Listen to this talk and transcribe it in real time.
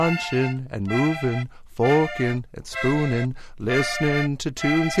Munching and moving, forking and spooning, listening to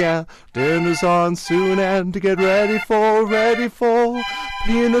tunes, yeah. Dinner's on soon, and to get ready for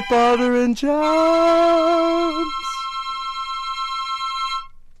peanut butter and jams.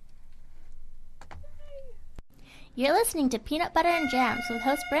 You're listening to Peanut Butter and Jams with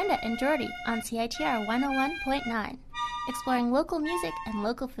hosts Brenda and Jordy on CITR 101.9, exploring local music and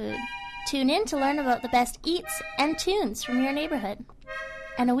local food. Tune in to learn about the best eats and tunes from your neighborhood,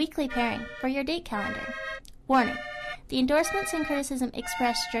 and a weekly pairing for your date calendar. Warning: the endorsements and criticism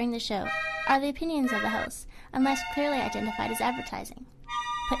expressed during the show are the opinions of the host, unless clearly identified as advertising.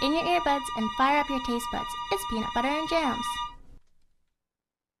 Put in your earbuds and fire up your taste buds. It's Peanut Butter and Jams.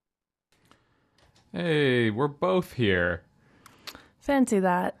 Hey, we're both here. Fancy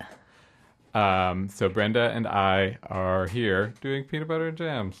that. So Brenda and I are here doing Peanut Butter and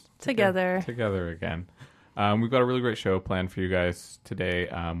Jams. Together again. We've got a really great show planned for you guys today.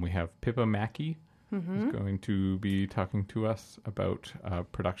 We have Pippa Mackey, who's going to be talking to us about a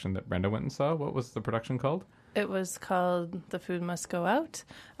production that Brenda went and saw. What was the production called? It was called The Food Must Go Out,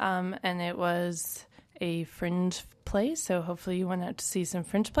 and it was a fringe play, so hopefully you went out to see some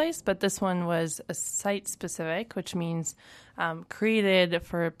fringe plays, but this one was a site-specific, which means created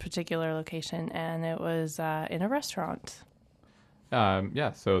for a particular location, and it was in a restaurant.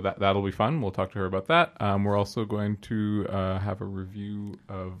 So that'll be fun. We'll talk to her about that. We're also going to have a review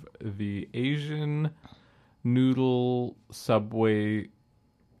of the Asian noodle Subway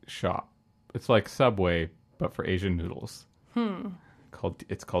shop. It's like Subway, but for Asian noodles.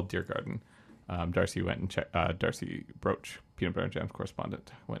 It's called Deer Garden. Darcy went and checked. Darcy Broach, Peanut Butter and Jams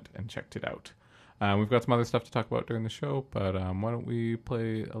correspondent, went and checked it out. We've got some other stuff to talk about during the show, but why don't we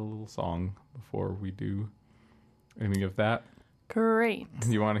play a little song before we do any of that? Great.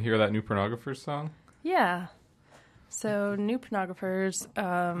 You want to hear that New Pornographers song? Yeah. So, New Pornographers.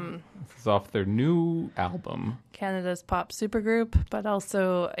 This is off their new album. Canada's pop supergroup, but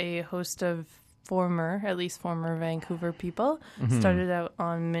also a host of former Vancouver people. Started out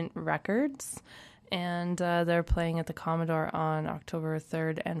on Mint Records, and they're playing at the Commodore on October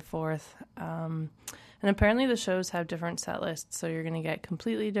 3rd and 4th. And apparently the shows have different set lists, so you're going to get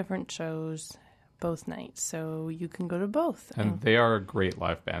completely different shows both nights, so you can go to both. And they are a great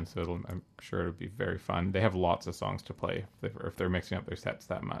live band, so I'm sure it'll be very fun. They have lots of songs to play if they're mixing up their sets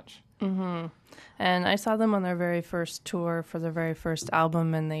that much. And I saw them on their very first tour for their very first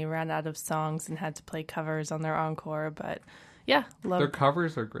album, and they ran out of songs and had to play covers on their encore. But yeah, their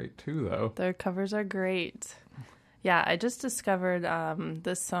covers are great too, though. Their covers are great. Yeah, I just discovered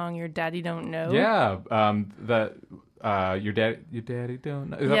this song, "Your Daddy Don't Know." Yeah, Your Daddy Don't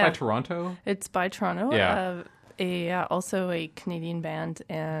Know. Is that by Toronto? It's by Toronto. Yeah. Also a Canadian band,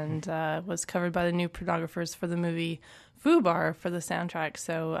 and was covered by the New Pornographers for the movie Fubar for the soundtrack.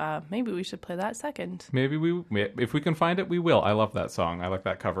 So maybe we should play that second. Maybe if we can find it, we will. I love that song. I like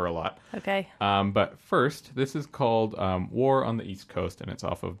that cover a lot. Okay. But first, this is called War on the East Coast, and it's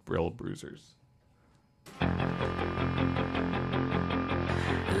off of Brill Bruisers.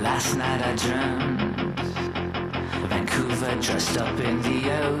 Last night I dreamt Vancouver dressed up in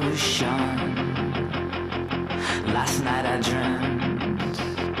the ocean. Last night I dreamt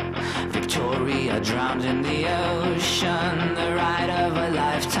Victoria drowned in the ocean. The ride of a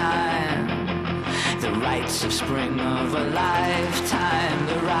lifetime, the rites of spring of a lifetime,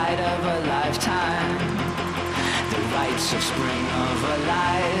 the ride of a lifetime, the rites of spring of a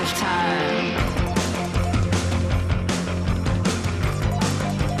lifetime.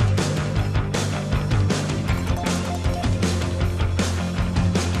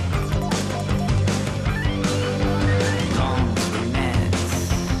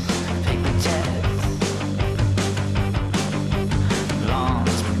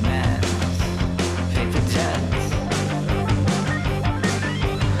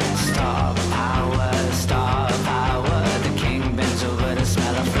 Star power, the king bends over to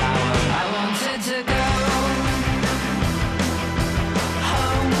smell a flower. I wanted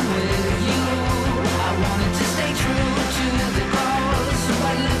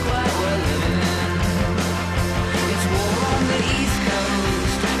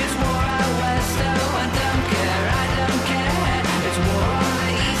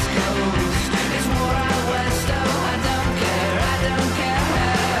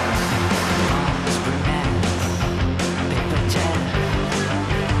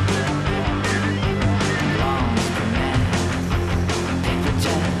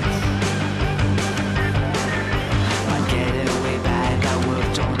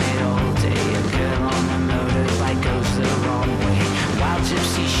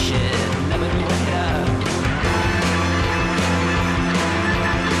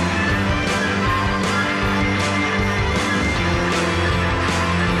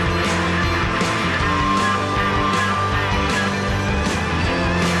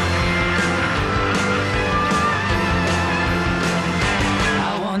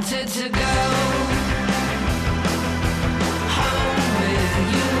wanted to go home with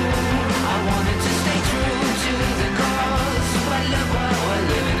you. I wanted to stay true to the cause, but look what we're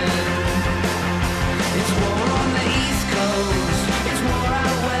living in. It's war on the East Coast, it's war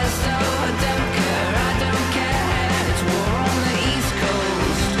out west, oh I don't care, I don't care. It's war on the East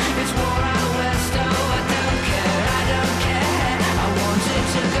Coast, it's war out west, oh I don't care, I don't care. I wanted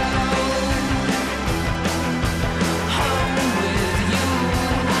to go home with you.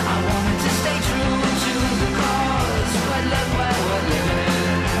 I wanted to stay true to the cause, but look where we're living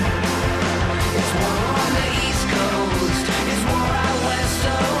in. It's war on the East Coast, it's war out west,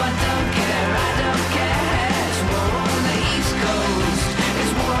 oh I don't care, I don't care. It's war on the East Coast,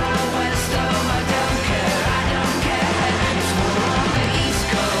 it's war out west, oh I don't care, I don't care. It's war on the East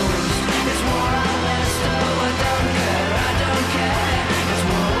Coast, it's war out west, oh I don't care, I don't care. It's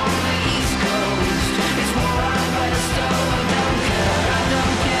war on the East Coast, it's war out west, oh I don't care, I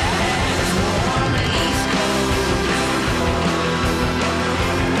don't care. It's war on the East Coast.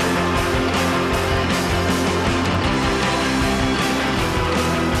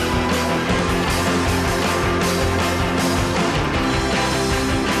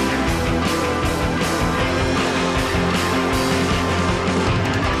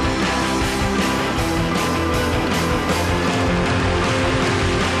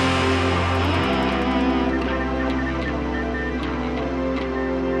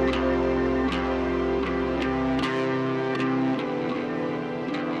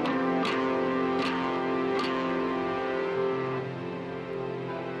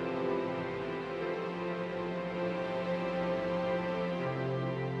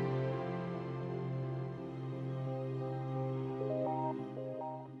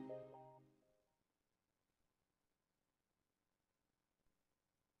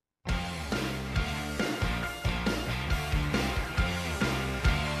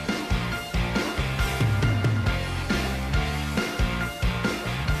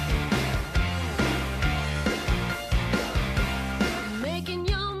 Making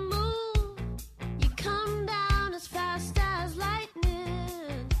your move, you come down as fast as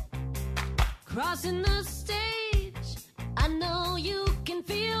lightning. Crossing the stage, I know you can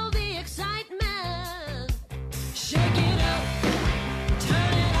feel the excitement. Shake it up,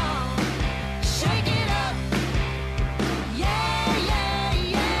 turn it on, shake it up. Yeah, yeah,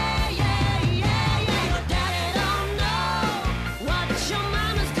 yeah, yeah, yeah, yeah. Your daddy don't know what your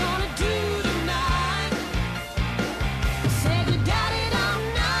mama's gonna do tonight. Said your daddy don't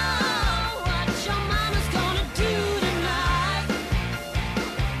know what your mama's gonna do tonight.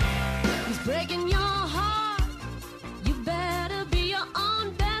 He's breaking your heart, you better be your own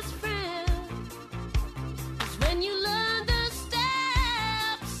best friend. 'Cause when you learn the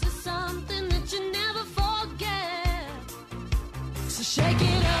steps, it's something that you never forget. So shake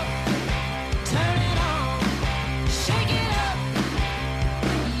it up, turn it on, shake it up.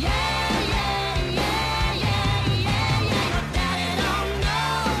 Yeah, yeah, yeah, yeah, yeah, yeah. Your daddy don't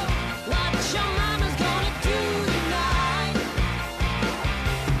know what your mama's gonna do tonight.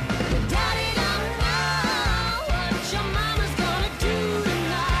 Your daddy don't know what your mama's gonna do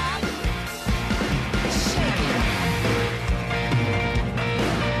tonight. Shake it up,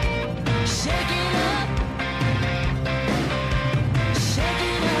 shake it up, shake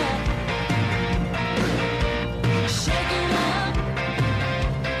it up.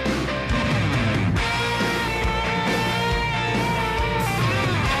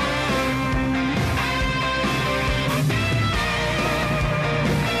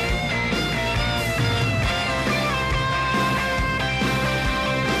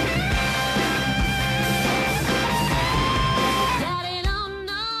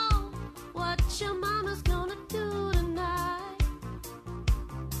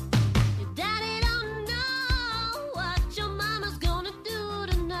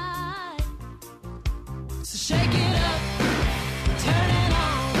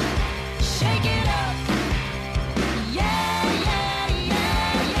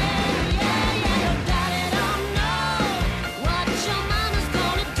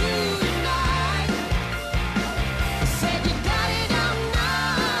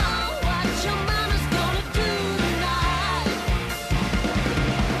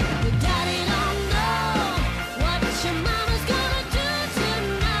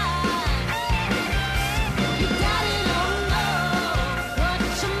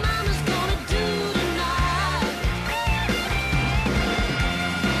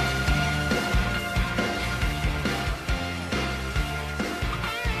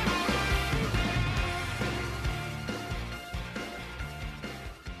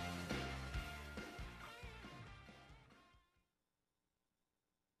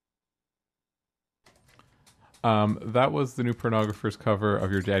 That was the New Pornographers cover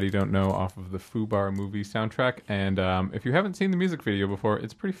of Your Daddy Don't Know off of the Fubar movie soundtrack. And if you haven't seen the music video before,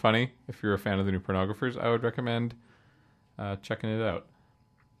 it's pretty funny. If you're a fan of the New Pornographers, I would recommend checking it out.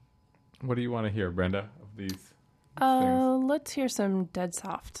 What do you want to hear, Brenda, of these things? Let's hear some Dead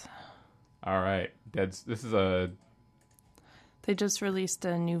Soft. All right. This is They just released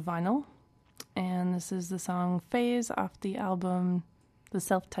a new vinyl, and this is the song Phase off the album, the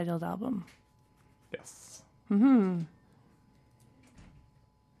self-titled album. Yes. Mm-hmm.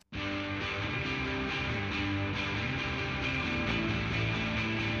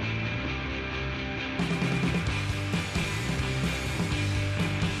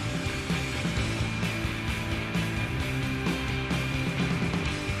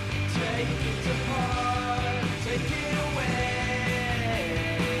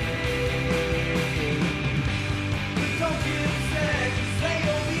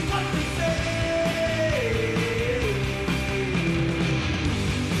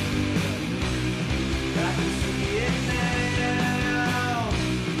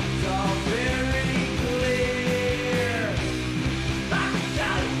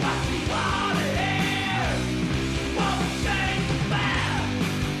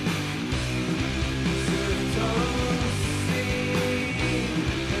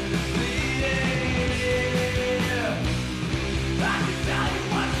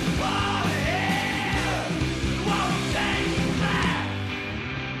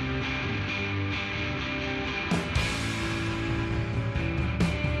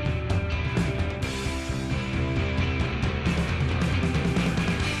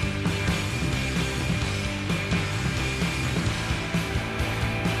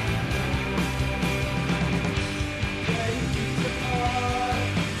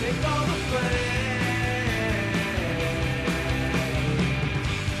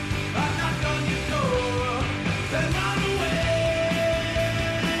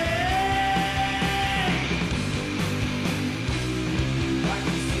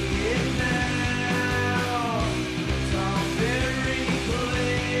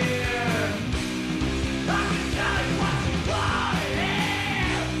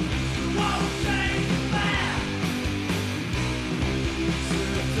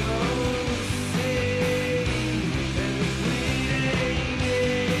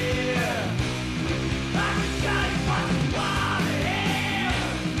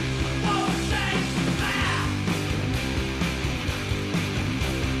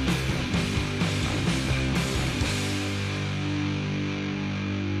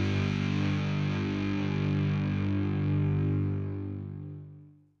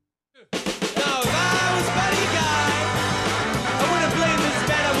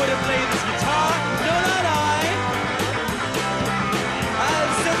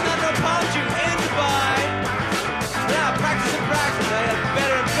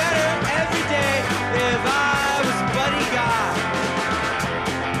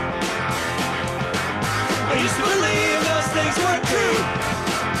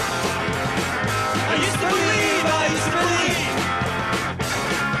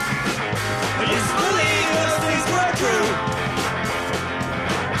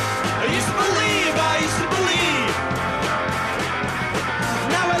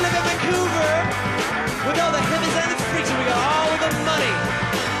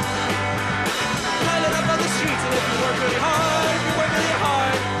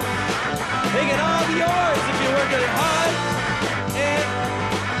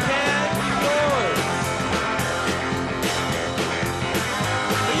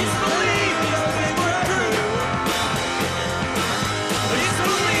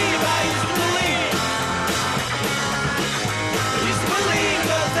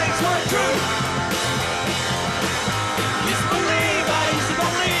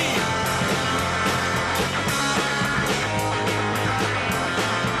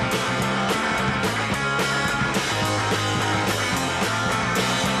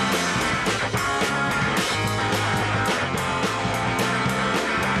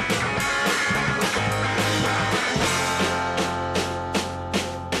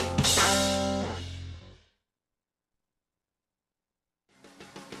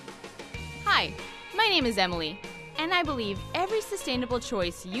 Hi, my name is Emily, and I believe every sustainable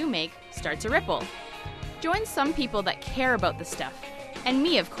choice you make starts a ripple. Join some people that care about the stuff, and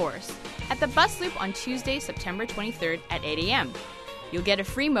me, of course, at the Bus Loop on Tuesday, September 23rd at 8 a.m. You'll get a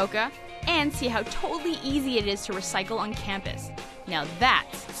free mocha and see how totally easy it is to recycle on campus. Now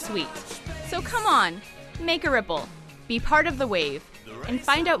that's sweet. So come on, make a ripple, be part of the wave, and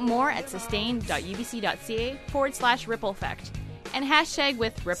find out more at sustain.ubc.ca/ripple effect and hashtag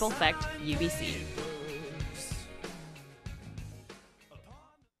with RippleFectUBC.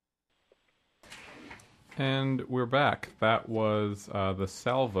 And we're back. That was the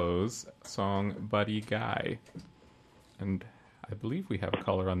Salvos song Buddy Guy. And I believe we have a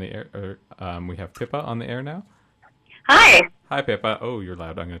caller on the air. We have Pippa on the air now. Hi. Hi, Pippa. Oh, you're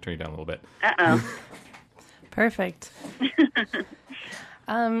loud. I'm going to turn you down a little bit. Uh-oh. Perfect.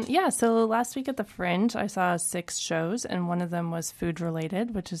 So last week at the Fringe, I saw 6 shows, and one of them was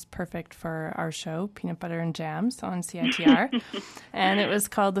food-related, which is perfect for our show, Peanut Butter and Jams, on CITR. And it was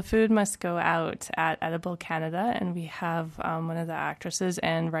called The Food Must Go Out at Edible Canada, and we have one of the actresses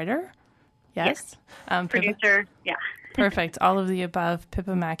and writer. Yes. Producer, yeah. Perfect. All of the above,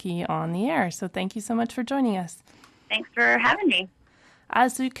 Pippa Mackey on the air. So thank you so much for joining us. Thanks for having me.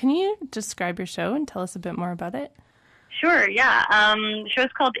 So can you describe your show and tell us a bit more about it? Sure, yeah. The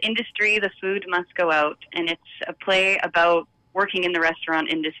show's called Industry, The Food Must Go Out, and it's a play about working in the restaurant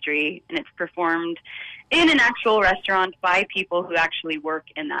industry, and it's performed in an actual restaurant by people who actually work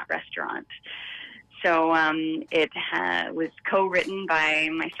in that restaurant. So it was co-written by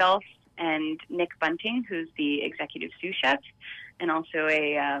myself and Nick Bunting, who's the executive sous chef, and also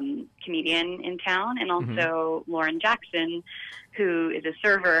a comedian in town, and also Lauren Jackson, who is a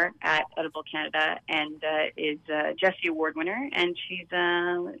server at Edible Canada and is a Jessie Award winner, and she's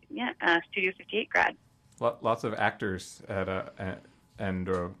a Studio 58 grad. Lots of actors and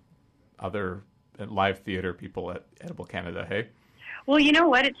other live theater people at Edible Canada, hey? Well, you know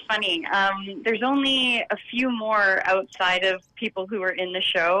what? It's funny. There's only a few more outside of people who were in the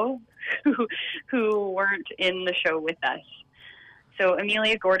show who weren't in the show with us. So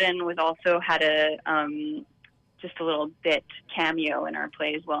Amelia Gordon had just a little bit cameo in our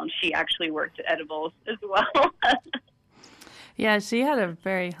play as well, and she actually worked at Edibles as well. Yeah, she had a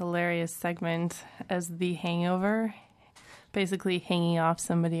very hilarious segment as the hangover, basically hanging off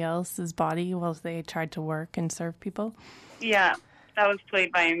somebody else's body while they tried to work and serve people. Yeah, that was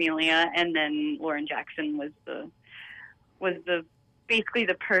played by Amelia, and then Lauren Jackson was basically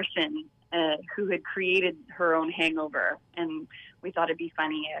the person who had created her own hangover, and we thought it'd be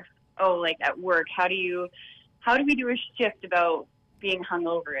funny if, at work, how do we do a shift about being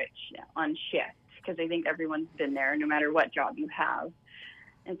hungover on shift? Because I think everyone's been there, no matter what job you have.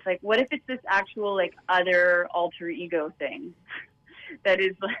 And it's like, what if it's this actual other alter ego thing that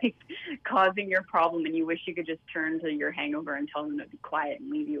is causing your problem, and you wish you could just turn to your hangover and tell them to be quiet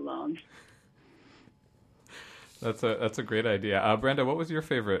and leave you alone? That's a great idea. Brenda, what was your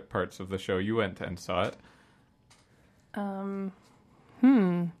favorite parts of the show? You went and saw it.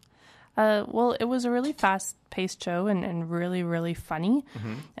 Well, it was a really fast-paced show and really, really funny.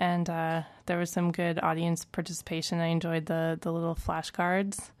 And there was some good audience participation. I enjoyed the little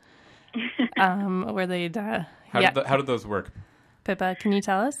flashcards where they'd... How did those work? Pippa, can you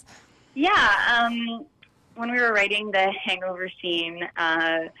tell us? Yeah, when we were writing the hangover scene,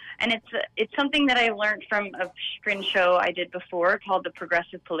 and it's something that I learned from a Fringe show I did before called The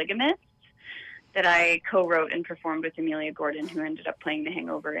Progressive Polygamists, that I co-wrote and performed with Amelia Gordon, who ended up playing the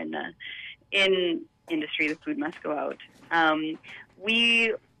hangover in Industry, The Food Must Go Out.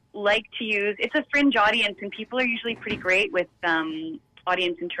 We like to use, it's a Fringe audience, and people are usually pretty great with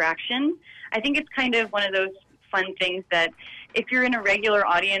audience interaction. I think it's kind of one of those fun things that if you're in a regular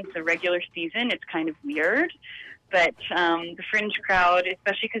audience, a regular season, it's kind of weird. But the Fringe crowd,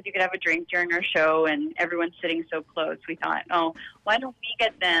 especially because you could have a drink during our show and everyone's sitting so close, we thought, why don't we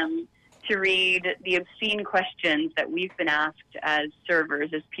get them to read the obscene questions that we've been asked as servers,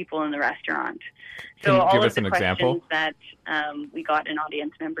 as people in the restaurant. So all of the questions that we got an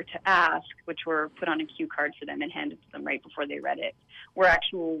audience member to ask, which were put on a cue card for them and handed to them right before they read it, were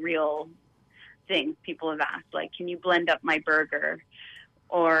actual real things people have asked, like, can you blend up my burger?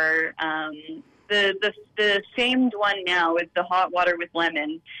 Or the famed one now is the hot water with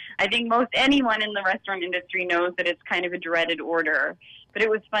lemon. I think most anyone in the restaurant industry knows that it's kind of a dreaded order. But it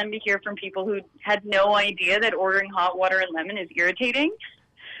was fun to hear from people who had no idea that ordering hot water and lemon is irritating.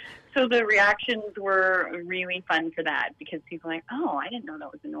 So the reactions were really fun for that, because people were like, I didn't know that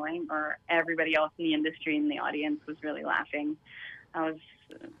was annoying. Or everybody else in the industry and the audience was really laughing. That was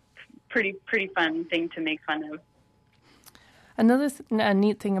a pretty fun thing to make fun of. Another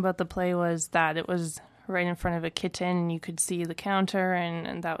neat thing about the play was that it was right in front of a kitchen, and you could see the counter,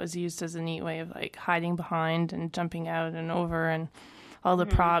 and that was used as a neat way of hiding behind and jumping out and over and all the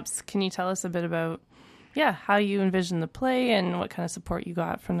props. Can you tell us a bit about, how you envision the play and what kind of support you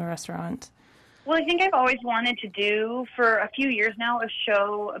got from the restaurant? Well, I think I've always wanted to do, for a few years now, a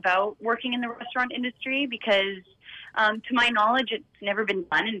show about working in the restaurant industry, because to my knowledge, it's never been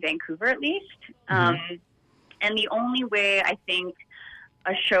done in Vancouver, at least. And the only way I think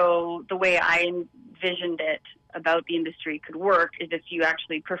a show, the way I envisioned it about the industry, could work is if you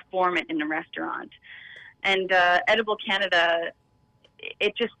actually perform it in a restaurant. And Edible Canada,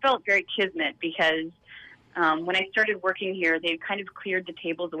 it just felt very kismet because when I started working here, they kind of cleared the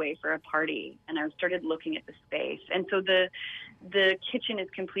tables away for a party, and I started looking at the space. And so the kitchen is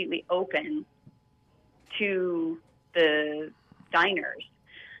completely open to the diners.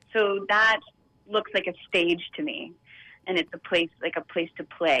 So that looks like a stage to me, and it's a place to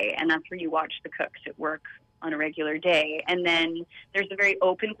play, and that's where you watch the cooks at work on a regular day. And then there's a very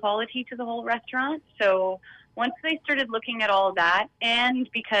open quality to the whole restaurant. So once they started looking at all of that, and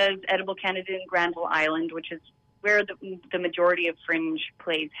because Edible Canada in Granville Island, which is where the majority of fringe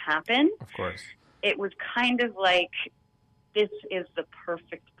plays happen, Of course. it was kind of like, this is the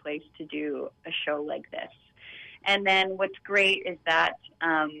perfect place to do a show like this. And then what's great is that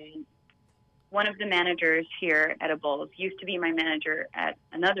one of the managers here at Edibles used to be my manager at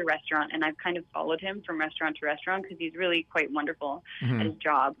another restaurant, and I've kind of followed him from restaurant to restaurant because he's really quite wonderful at his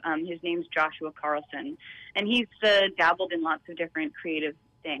job. His name's Joshua Carlson, and he's dabbled in lots of different creative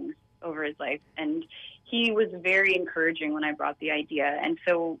things over his life, and he was very encouraging when I brought the idea, and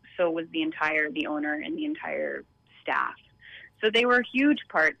so was the owner and the entire staff. So they were a huge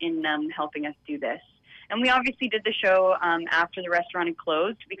part in helping us do this. And we obviously did the show after the restaurant had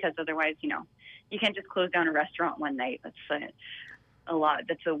closed, because otherwise, you can't just close down a restaurant one night. That's a lot.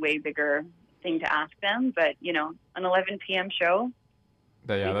 That's a way bigger thing to ask them. But, an 11 p.m. show,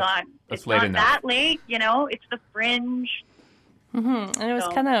 we thought, that's it's late not enough. that late, it's the Fringe. Mm-hmm. And it was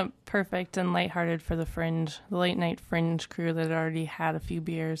kind of perfect and lighthearted for the late night Fringe crew that had already had a few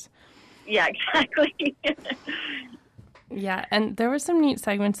beers. Yeah, exactly. Yeah, and there were some neat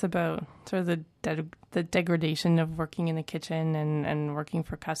segments about sort of the degradation of working in the kitchen and working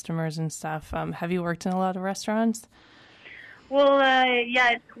for customers and stuff. Have you worked in a lot of restaurants? Well,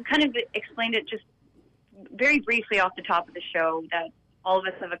 yeah, it kind of explained it just very briefly off the top of the show that all of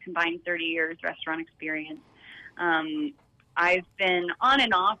us have a combined 30 years restaurant experience. I've been on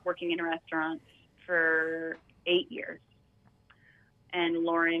and off working in restaurants for 8 years, and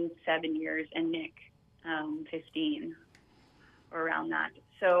Lauren 7 years, and Nick 15. Or around that.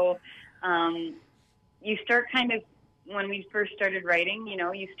 So you start kind of, when we first started writing,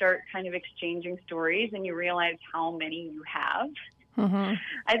 you start kind of exchanging stories, and you realize how many you have. Mm-hmm.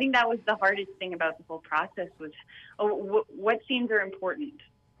 I think that was the hardest thing about the whole process was, what scenes are important?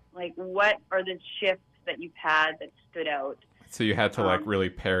 Like, what are the shifts that you've had that stood out? So you had to really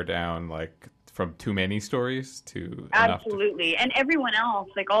pare down from too many stories to absolutely. And everyone else,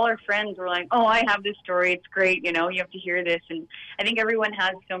 all our friends were like, oh, I have this story, it's great, you have to hear this. And I think everyone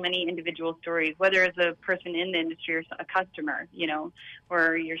has so many individual stories, whether as a person in the industry or a customer,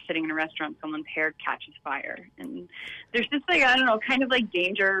 where you're sitting in a restaurant, someone's hair catches fire, and there's just kind of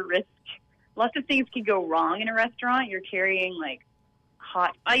danger, risk. Lots of things could go wrong in a restaurant. You're carrying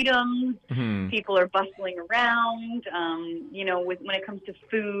hot items. Mm-hmm. People are bustling around. When it comes to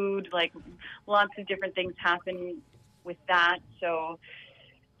food, lots of different things happen with that. So,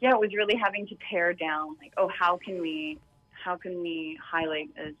 yeah, it was really having to pare down. How can we highlight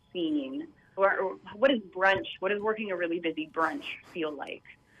a scene? Or what is brunch? What does working a really busy brunch feel like?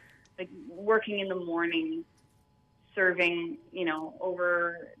 Working in the morning, serving,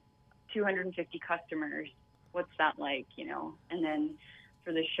 over 250 customers. What's that like? And then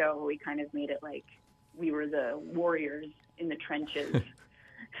for the show, we kind of made it like we were the warriors in the trenches,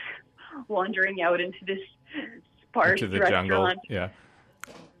 wandering out into this sparse into the restaurant. Jungle.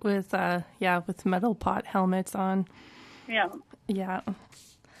 Yeah. With metal pot helmets on. Yeah. Yeah.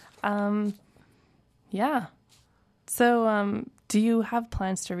 Yeah. So, do you have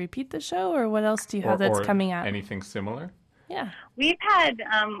plans to repeat the show, or what else do you have that's coming out? Anything similar? Yeah. We've had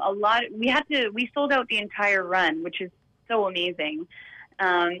a lot. We sold out the entire run, which is so amazing.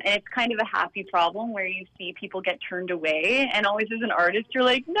 And it's kind of a happy problem where you see people get turned away, and always as an artist, you're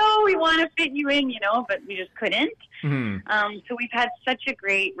like, no, we want to fit you in, but we just couldn't. Mm-hmm. So we've had such a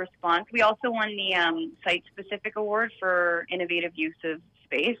great response. We also won the site-specific award for innovative use of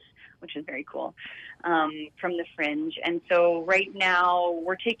space, which is very cool, from the Fringe. And so right now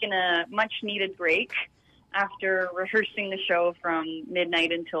we're taking a much-needed break after rehearsing the show from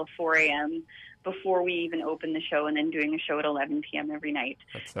midnight until 4 a.m., before we even open the show, and then doing a show at 11 p.m. every night.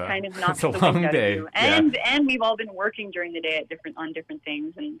 That's kind of knocks the wind out of you. And we've all been working during the day on different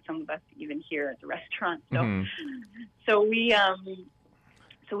things, and some of us even here at the restaurant. So,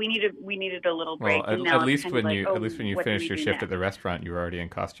 so we needed a little break. Well, at least when you finished your shift at the restaurant, you were already in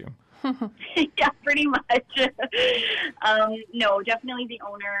costume. Yeah, pretty much. No, definitely the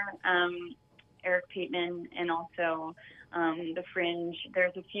owner, Eric Pateman, and also the Fringe.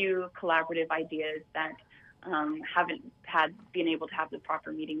 There's a few collaborative ideas that haven't been able to have the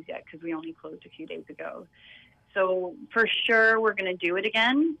proper meetings yet because we only closed a few days ago. So for sure, we're going to do it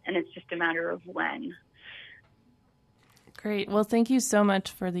again, and it's just a matter of when. Great. Well, thank you so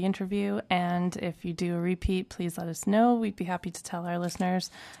much for the interview. And if you do a repeat, please let us know. We'd be happy to tell our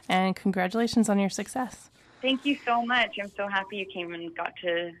listeners. And congratulations on your success. Thank you so much. I'm so happy you came and got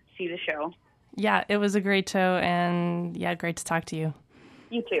to see the show. Yeah, it was a great show. And yeah, great to talk to you.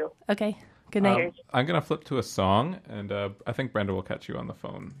 You too. Okay. Good night. I'm going to flip to a song, and I think Brenda will catch you on the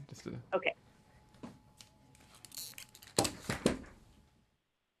phone. Okay.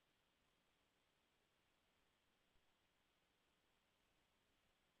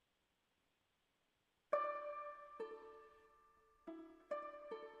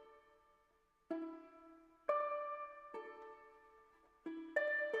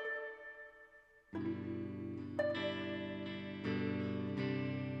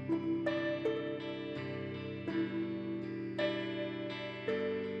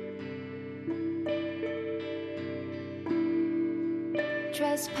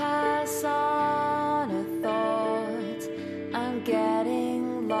 Trespass on a thought, I'm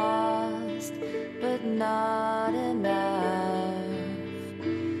getting lost, but not enough.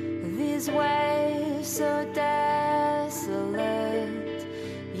 These waves so desolate,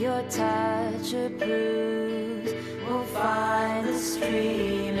 your touch a bruise will find a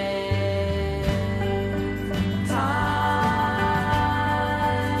stream in time.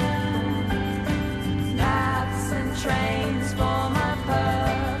 Maps and trains for my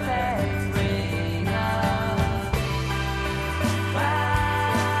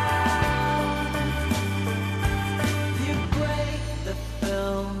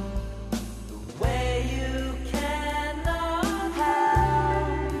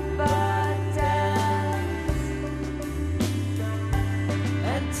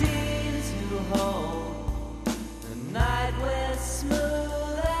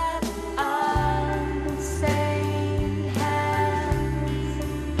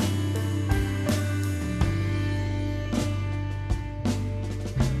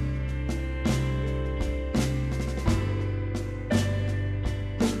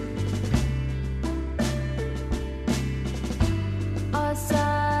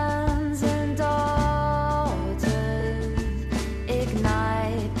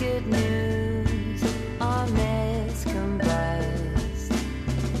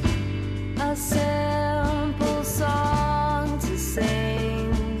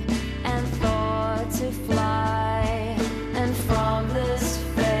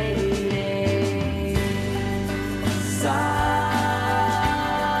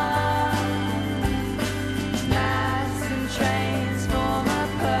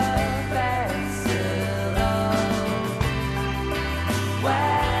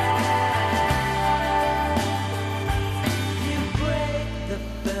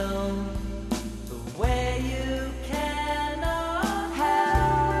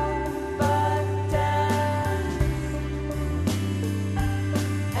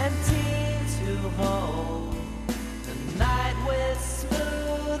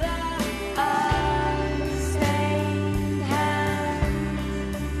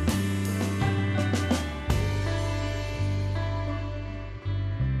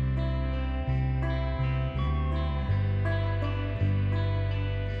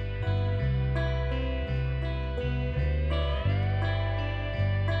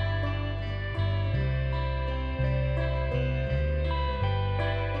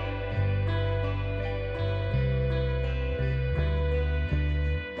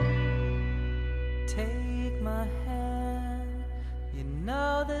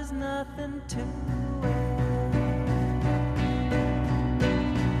nothing to it.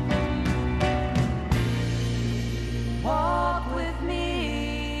 Walk with me.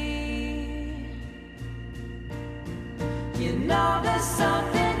 You know there's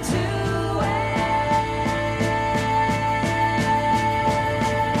something to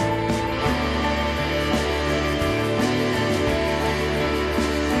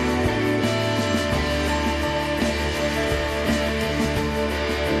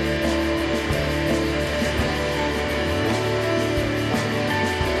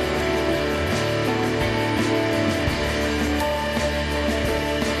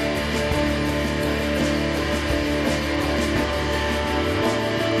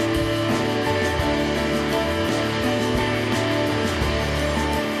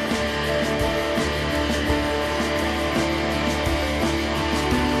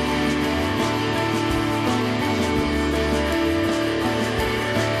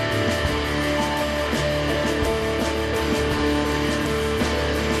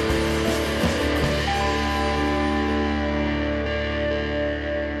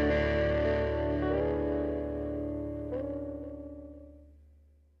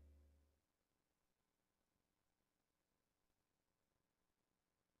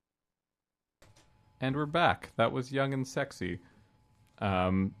And we're back. That was Young and Sexy.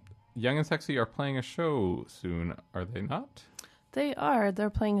 Young and Sexy are playing a show soon, are they not? They are. They're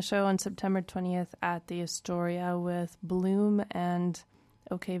playing a show on September 20th at the Astoria with Bloom and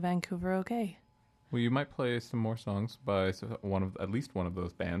OK Vancouver OK. Well, you might play some more songs by at least one of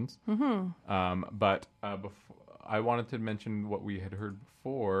those bands. Mm-hmm. But I wanted to mention what we had heard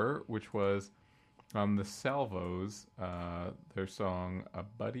before, which was the Salvos, their song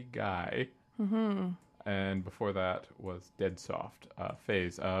 "Buddy Guy," and before that was Dead Soft.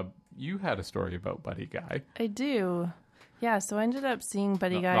 Phase, you had a story about Buddy Guy. I do. Yeah, so I ended up seeing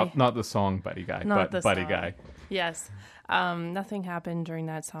Buddy Guy. Not the song Buddy Guy, but Buddy Guy. Yes. Nothing happened during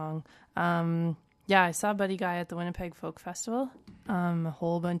that song. Yeah, I saw Buddy Guy at the Winnipeg Folk Festival a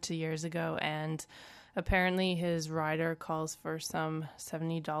whole bunch of years ago, and apparently his rider calls for some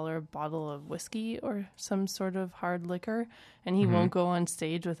 $70 bottle of whiskey or some sort of hard liquor, and he won't go on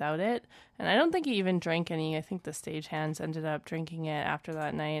stage without it. And I don't think he even drank any. I think the stagehands ended up drinking it after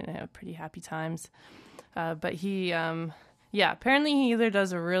that night and had pretty happy times. But he, apparently he either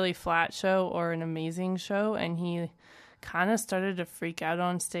does a really flat show or an amazing show, and he kind of started to freak out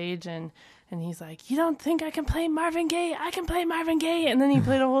on stage, and he's like, "You don't think I can play Marvin Gaye? I can play Marvin Gaye." And then he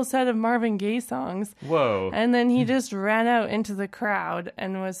played a whole set of Marvin Gaye songs. Whoa. And then he just ran out into the crowd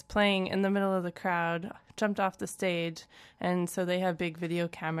and was playing in the middle of the crowd, jumped off the stage. And so they have big video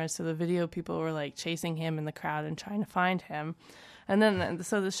cameras, so the video people were like chasing him in the crowd and trying to find him. And then,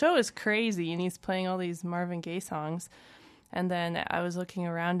 so the show is crazy, and he's playing all these Marvin Gaye songs. And then I was looking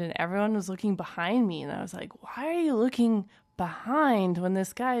around, and everyone was looking behind me, and I was like, why are you looking behind when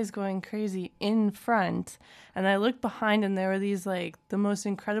this guy is going crazy in front? And I looked behind, and there were these like the most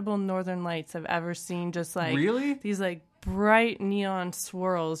incredible northern lights I've ever seen, just like really these like bright neon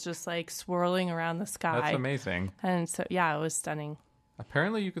swirls just like swirling around the sky. That's amazing. And so yeah, it was stunning.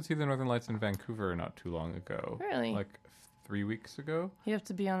 Apparently you could see the northern lights in Vancouver not too long ago. Really? Like 3 weeks ago. You have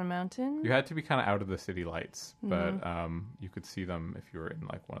to be on a mountain? You had to be kind of out of the city lights, but you could see them if you were in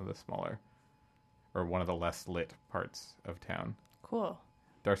like one of the smaller or one of the less lit parts of town. Cool.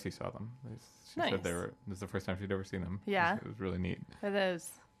 Darcy saw them. She Nice. said this is the first time she'd ever seen them. Yeah. It was really neat. It is.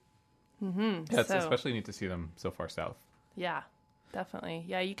 Yeah, it's especially neat to see them so far south. Yeah, definitely.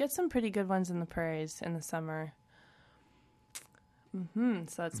 Yeah, you get some pretty good ones in the prairies in the summer. So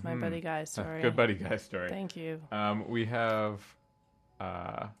that's my Buddy Guy story. Good Buddy Guy story. Thank you. We have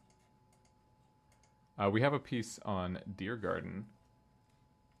a piece on Deer Garden.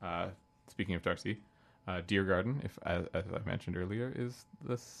 Speaking of Darcy, Deer Garden, as I mentioned earlier, is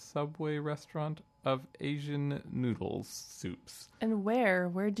the Subway restaurant of Asian noodles soups. And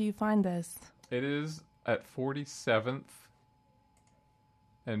where do you find this? It is at 47th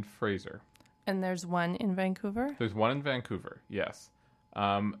and Fraser. And there's one in Vancouver? There's one in Vancouver, yes.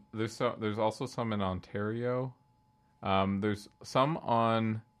 There's also some in Ontario. There's some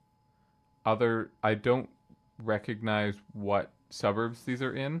on other... I don't recognize what suburbs these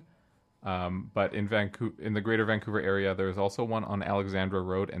are in. But in the Greater Vancouver area, there's also one on Alexandra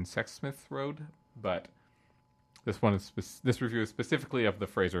Road and Sexsmith Road. But this review is specifically of the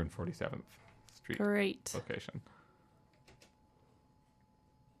Fraser and 47th Street location.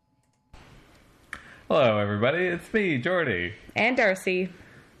 Hello, everybody. It's me, Jordy. And Darcy.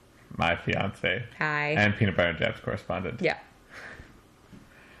 My fiance. Hi. And Peanut Butter and Jabs correspondent. Yeah.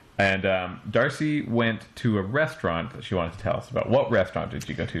 And Darcy went to a restaurant that she wanted to tell us about. What restaurant did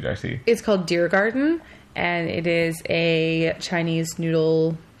you go to, Darcy? It's called Deer Garden, and it is a Chinese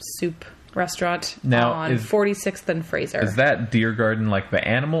noodle soup restaurant on 46th and Fraser. Is that Deer Garden like the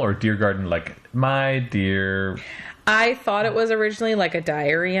animal, or Deer Garden like my dear... I thought it was originally like a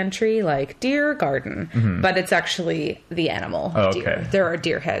diary entry, like Deer Garden, but it's actually the animal. Oh, deer. okay. There are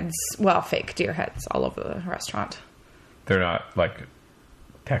deer heads, fake deer heads all over the restaurant. They're not like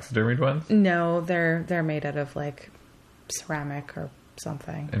taxidermied ones? No, they're made out of like ceramic or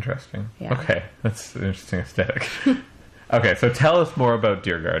something. Interesting. Yeah. Okay, that's an interesting aesthetic. Okay, so tell us more about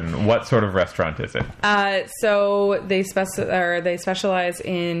Deer Garden. What sort of restaurant is it? So they specialize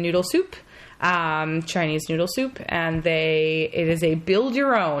in noodle soup. Chinese noodle soup, and it is a build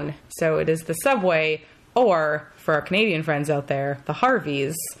your own. So it is the Subway, or for our Canadian friends out there, the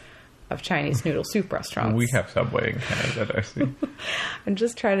Harveys of Chinese noodle soup restaurants. We have Subway in Canada, Darcy. I'm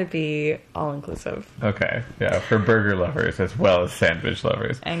just trying to be all inclusive. Okay, yeah, for burger lovers as well as sandwich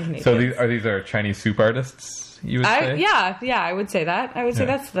lovers. And Canadians. So these are Chinese soup artists, you would say? Yeah, I would say that. I would say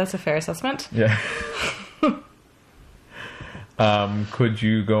that's a fair assessment. Yeah. Could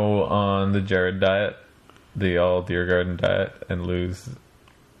you go on the Jared diet, the all Deer Garden diet, and lose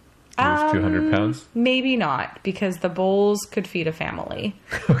lose 200 pounds? Maybe not, because the bowls could feed a family.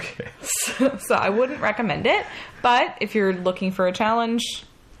 Okay. So I wouldn't recommend it. But if you're looking for a challenge,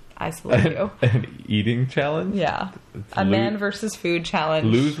 I salute you. An eating challenge? Yeah. A man versus food challenge.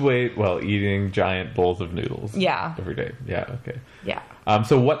 Lose weight while eating giant bowls of noodles. Yeah. Every day. Yeah, okay. Yeah.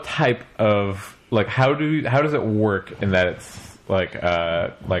 So what type of, like, how does it work in that it's like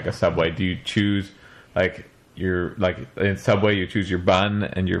a Subway? Do you choose, like, in Subway you choose your bun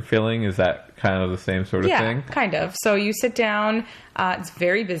and your filling? Is that kind of the same sort of thing? Yeah, kind of. So you sit down. It's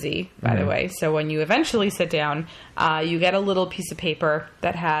very busy, by the way. So when you eventually sit down, you get a little piece of paper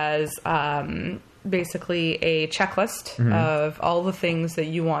that has basically a checklist of all the things that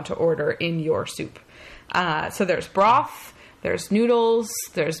you want to order in your soup. So there's broth, there's noodles,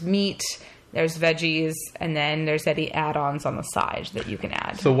 there's meat, there's veggies, and then there's any add-ons on the side that you can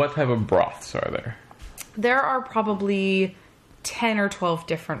add. So what type of broths are there? There are probably 10 or 12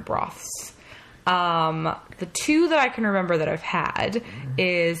 different broths. The two that I can remember that I've had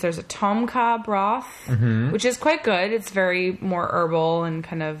is there's a tom kha broth, which is quite good. It's very more herbal and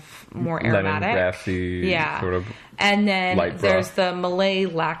kind of more aromatic. Lemongrassy, sort of. And then there's broth. the Malay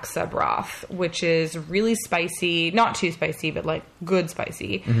laksa broth, which is really spicy, not too spicy, but like good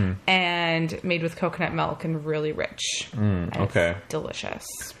spicy, and made with coconut milk and really rich. Okay. It's delicious.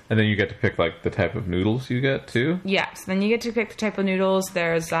 And then you get to pick like the type of noodles you get too? Yes. Then you get to pick the type of noodles.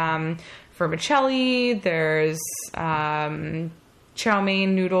 There's vermicelli, there's chow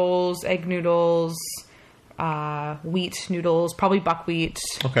mein noodles, egg noodles, wheat noodles, probably buckwheat,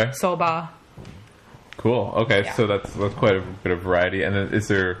 soba. Cool. Okay, Yeah. so that's quite a bit of variety. And then is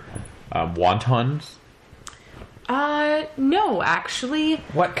there wontons? No, actually.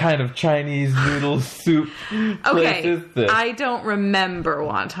 What kind of Chinese noodle soup place is this? I don't remember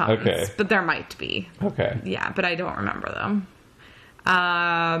wontons, but there might be. Okay. Yeah, but I don't remember them.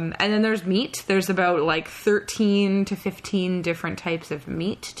 And then there's meat. There's about like 13 to 15 different types of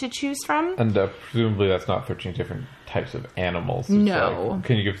meat to choose from. And presumably that's not 13 different types of animals. It's No. Like,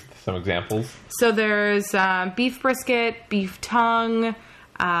 can you give some examples? So there's beef brisket, beef tongue,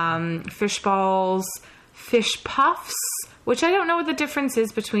 fish balls, fish puffs, which I don't know what the difference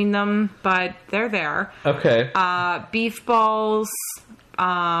is between them, but they're there. Okay. Beef balls,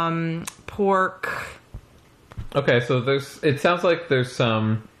 pork. Okay, so it sounds like there's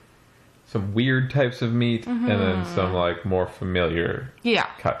some weird types of meat and then some like more familiar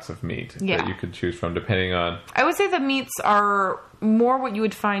cuts of meat that you could choose from depending on. I would say the meats are more what you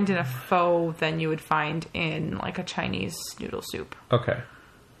would find in a pho than you would find in like a Chinese noodle soup. Okay.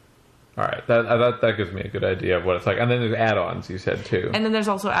 All right, that gives me a good idea of what it's like. And then there's add-ons, you said, too. And then there's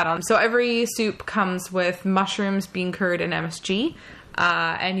also add-ons. So every soup comes with mushrooms, bean curd, and MSG.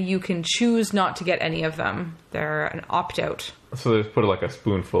 And you can choose not to get any of them. They're an opt-out. So they just put like a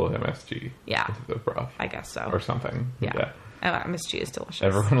spoonful of MSG into the broth. I guess so. Or something. Yeah. MSG is delicious.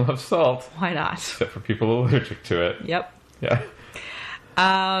 Everyone loves salt. Why not? Except for people allergic to it. Yep. Yeah.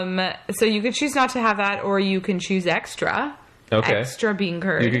 So you could choose not to have that, or you can choose extra. Okay. Extra bean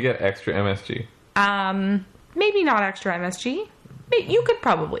curd. You could get extra MSG. Maybe not extra MSG. You could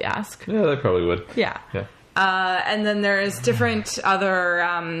probably ask. Yeah, they probably would. Yeah. Yeah. And then there's different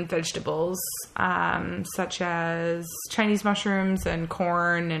other vegetables, such as Chinese mushrooms and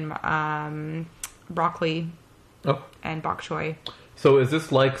corn and broccoli and bok choy. So is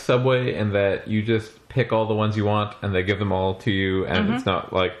this like Subway in that you just pick all the ones you want and they give them all to you and it's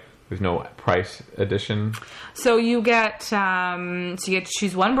not like there's no price addition? So you get to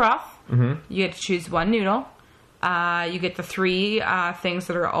choose one broth. You get to choose one noodle. You get the three things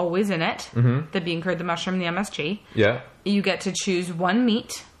that are always in it. The bean curd, the mushroom, the MSG. Yeah. You get to choose one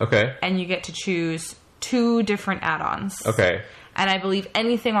meat. Okay. And you get to choose 2 different add-ons. Okay. And I believe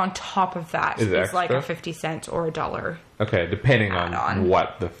anything on top of that is like a 50 cent or $1. Okay, depending on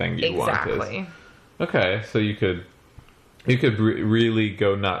what the thing you want is. Exactly. Okay, so you could really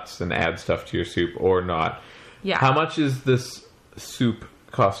go nuts and add stuff to your soup or not. Yeah. How much is this soup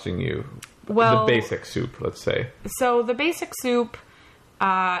costing you? Well, the basic soup, let's say. So the basic soup,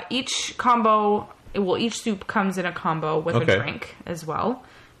 each soup comes in a combo with a drink as well.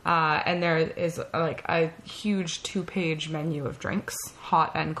 And there is like a huge 2-page menu of drinks,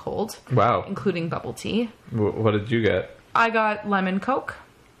 hot and cold. Wow. Including bubble tea. What did you get? I got lemon Coke.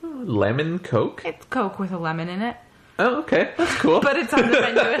 Lemon Coke? It's Coke with a lemon in it. Oh, okay. That's cool. But it's on the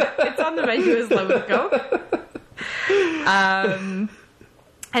menu. It's on the menu as lemon Coke.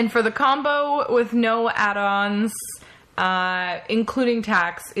 And for the combo with no add-ons, including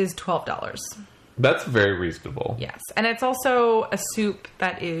tax, is $12. That's very reasonable. Yes. And it's also a soup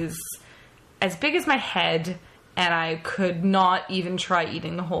that is as big as my head and I could not even try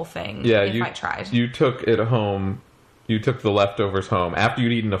eating the whole thing if I tried. You took it home. You took the leftovers home after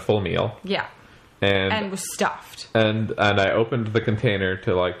you'd eaten a full meal. Yeah. And was stuffed. And I opened the container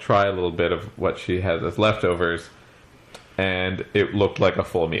to like try a little bit of what she has as leftovers, and it looked like a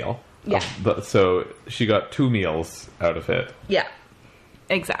full meal. Yeah. So she got 2 meals out of it. Yeah.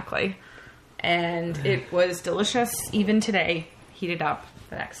 Exactly. And it was delicious even today. Heated up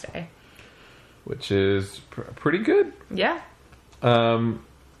the next day. Which is pretty good. Yeah.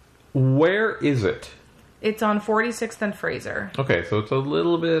 Where is it? It's on 46th and Fraser. Okay, so it's a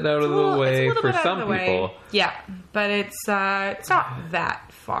little bit out of the way for some people. Yeah, but it's not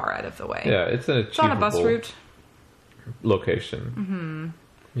that far out of the way. Yeah, it's on a bus route. Location.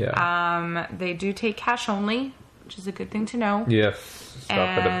 Mm-hmm. Yeah. They do take cash only, which is a good thing to know. Yes, stop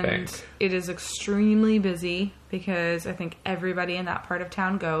at a bank. It is extremely busy because I think everybody in that part of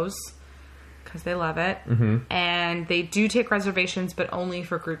town goes because they love it. Mm-hmm. And they do take reservations, but only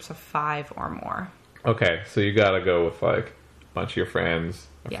for groups of 5 or more. Okay, so you gotta go with like a bunch of your friends,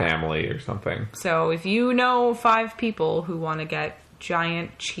 a family, or something. So if you know 5 people who want to get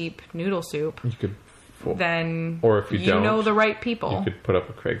giant, cheap noodle soup, you could. Then, or if you don't, know the right people. You could put up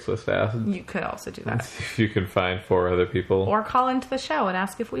a Craigslist ad. You could also do that. See if you can find 4 other people. Or call into the show and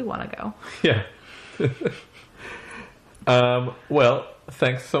ask if we want to go. Yeah. Well,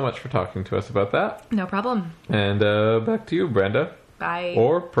 thanks so much for talking to us about that. No problem. And back to you, Brenda. Bye.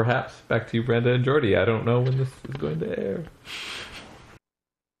 Or perhaps back to you, Brenda and Jordy. I don't know when this is going to air.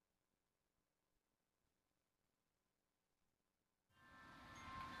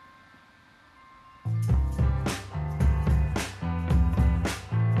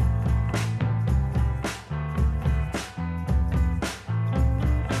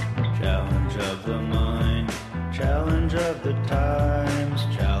 Challenge of the mind, challenge of the times,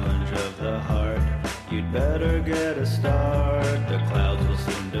 challenge of the heart. You'd better get a start, the clouds will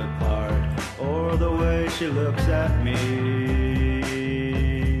soon depart, or the way she looks at me.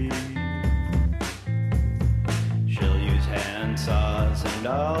 She'll use hand saws and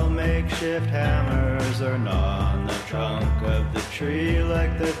I'll makeshift hammers, or gnaw on the trunk of the tree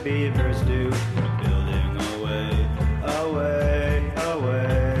like the beavers do, building away, away,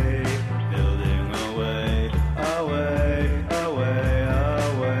 away.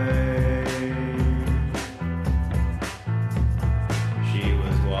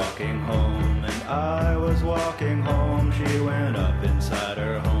 Walking home, she went up inside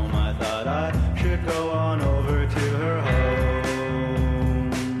her home. I thought I should go on over to her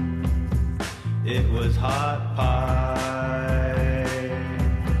home. It was hot pie,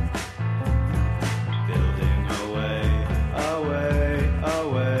 building away, away,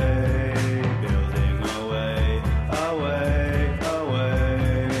 away, building away, away,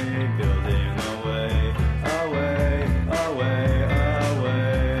 away, building away, away, away, away.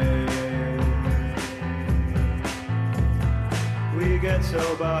 We get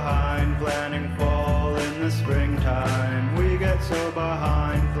so behind planning fall in the springtime. We get so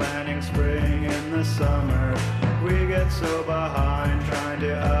behind planning spring in the summer. We get so behind trying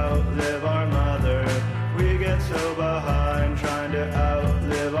to outlive our mother. We get so behind trying to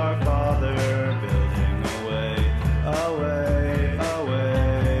outlive our father. Building away, away,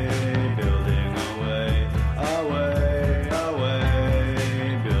 away. Building away, away, away.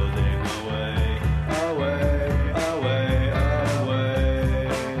 Building away, away, away.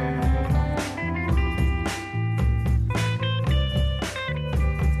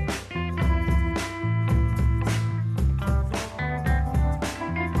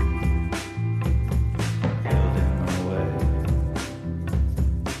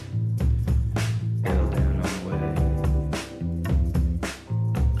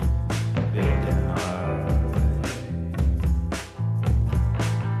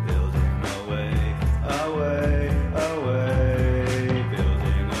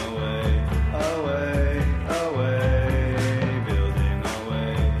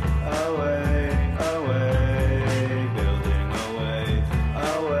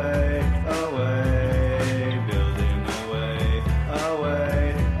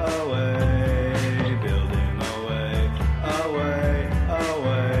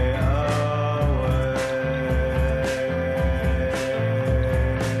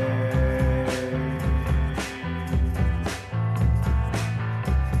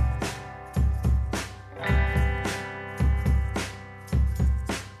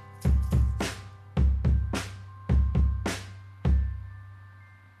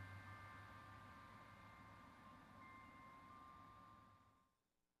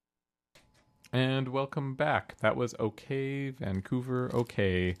 And welcome back. That was OK Vancouver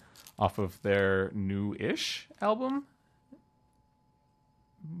OK off of their new-ish album.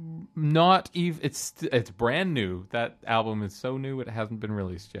 Not even it's brand new. That album is so new it hasn't been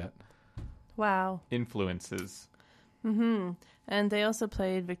released yet. Wow. Influences. Mm-hmm. And they also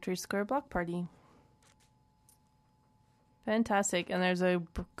played Victory Square Block Party. Fantastic. And there's a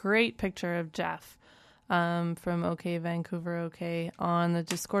great picture of Jeff from OK Vancouver OK on the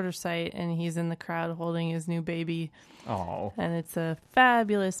Discorder site, and he's in the crowd holding his new baby. Oh. And it's a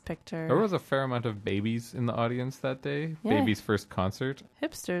fabulous picture. There was a fair amount of babies in the audience that day. Yeah. Baby's first concert.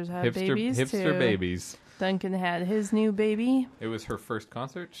 Hipsters have babies too. Hipster babies. Duncan had his new baby. It was her first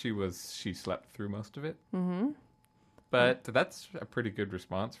concert. She slept through most of it. Mm-hmm. But that's a pretty good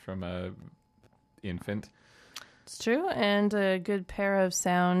response from a infant. It's true, and a good pair of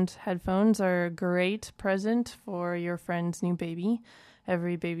sound headphones are a great present for your friend's new baby.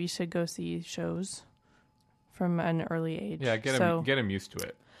 Every baby should go see shows from an early age. Yeah, get him used to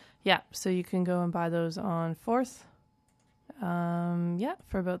it. Yeah, so you can go and buy those on 4th.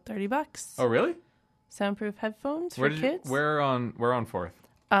 For about $30. Oh, really? Soundproof headphones for kids. Where on 4th?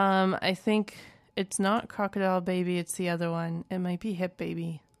 I think it's not Crocodile Baby, it's the other one. It might be Hip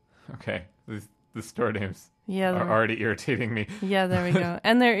Baby. Okay. The store names are already irritating me. Yeah, there we go.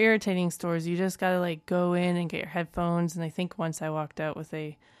 And they're irritating stores. You just got to go in and get your headphones. And I think once I walked out with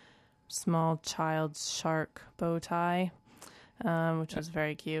a small child's shark bow tie, which was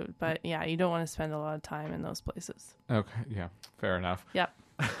very cute. But yeah, you don't want to spend a lot of time in those places. Okay, yeah, fair enough. Yep.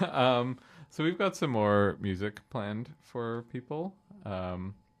 So we've got some more music planned for people.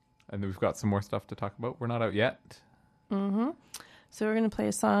 And we've got some more stuff to talk about. We're not out yet. Mm-hmm. So we're going to play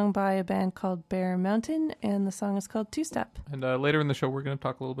a song by a band called Bear Mountain, and the song is called Two Step. And later in the show, we're going to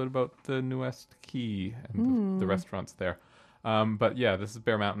talk a little bit about the Newest Key and the restaurants there. But yeah, this is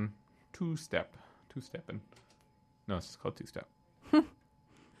Bear Mountain. Two-stepping. No, it's just called Two Step.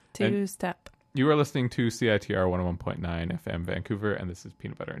 Two Step. You are listening to CITR 101.9 FM Vancouver, and this is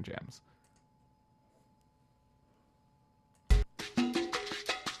Peanut Butter and Jams.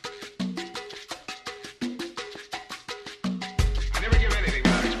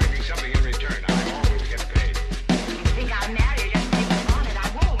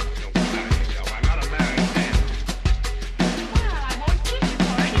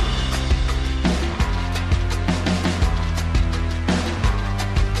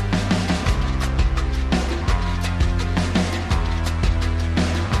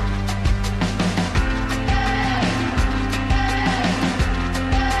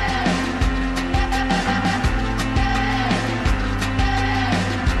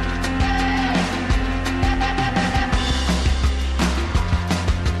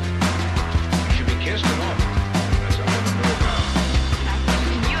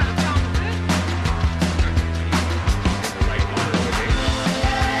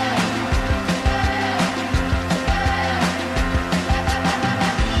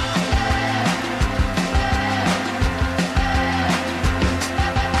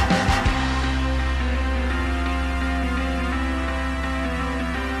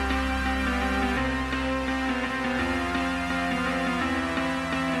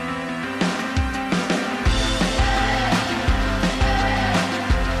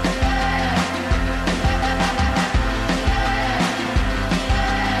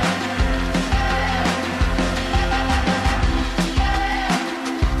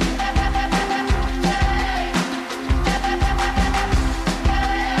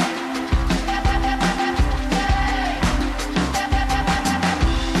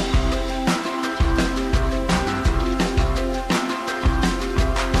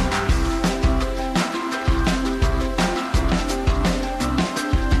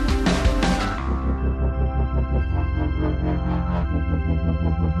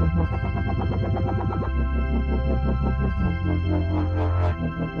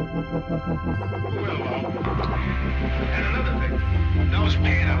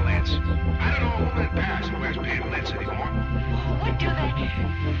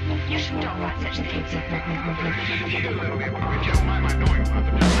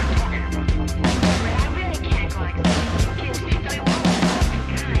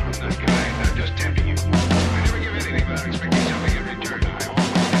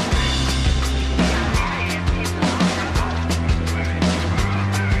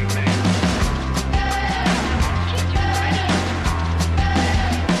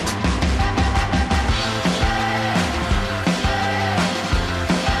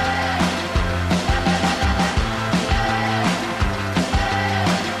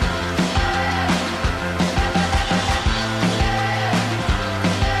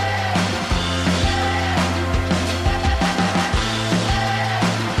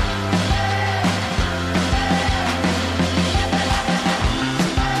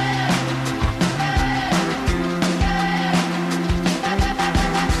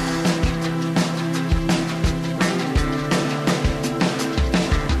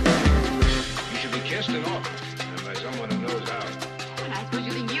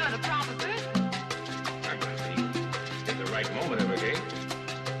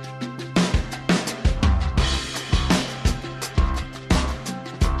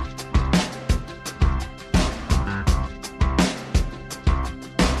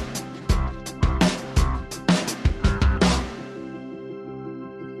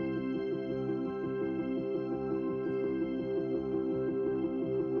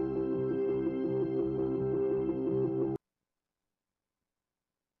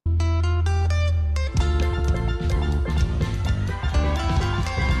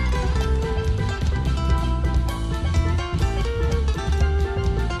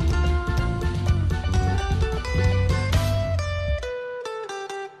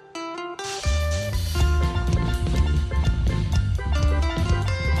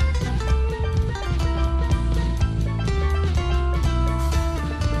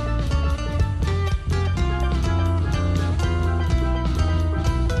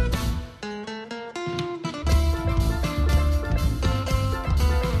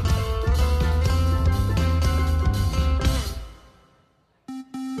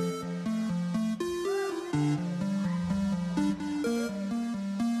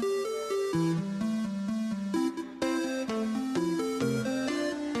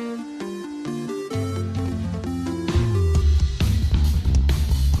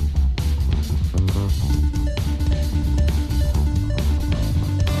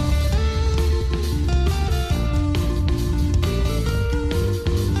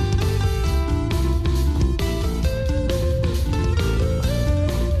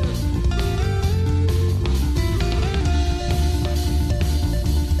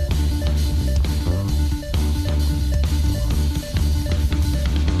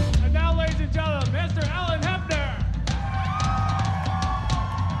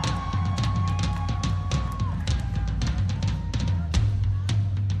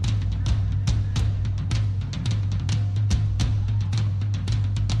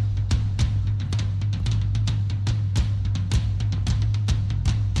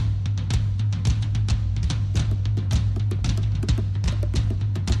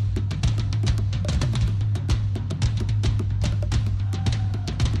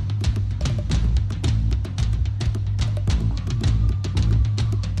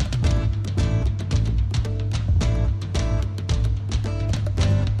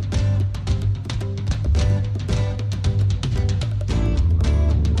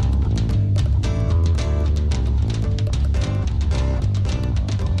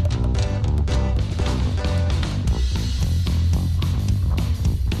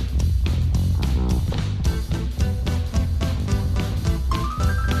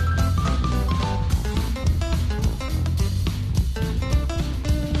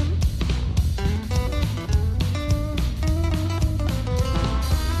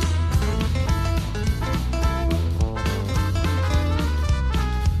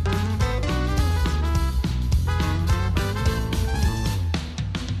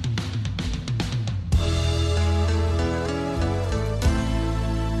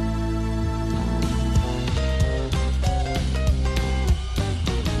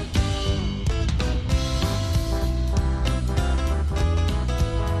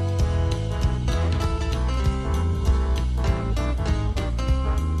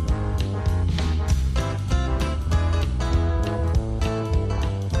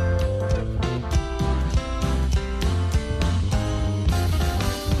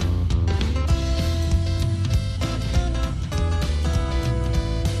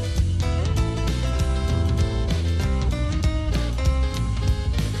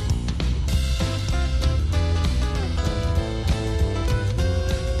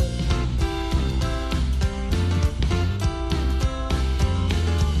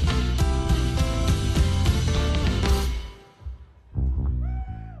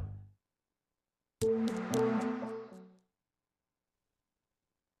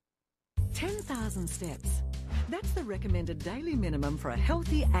 10,000 steps. That's the recommended daily minimum for a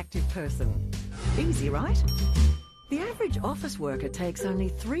healthy, active person. Easy, right? The average office worker takes only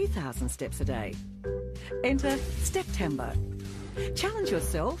 3,000 steps a day. Enter Steptember. Challenge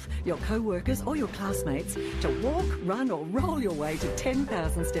yourself, your co-workers or your classmates to walk, run or roll your way to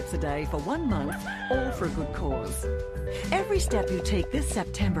 10,000 steps a day for 1 month, all for a good cause. Every step you take this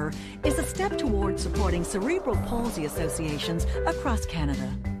September is a step towards supporting cerebral palsy associations across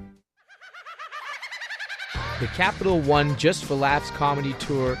Canada. The Capital One Just for Laughs comedy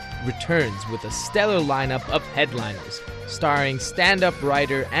tour returns with a stellar lineup of headliners, starring stand-up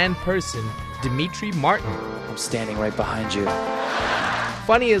writer and person Dimitri Martin. I'm standing right behind you.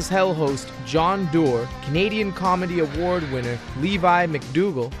 Funny as Hell host John Doerr, Canadian Comedy Award winner Levi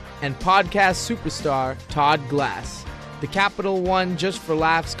McDougall, and podcast superstar Todd Glass. The Capital One Just for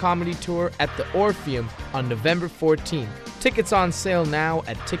Laughs comedy tour at the Orpheum on November 14th. Tickets on sale now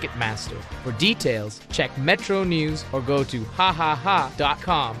at Ticketmaster. For details, check Metro News or go to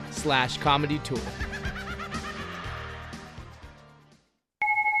hahaha.com/comedy tour.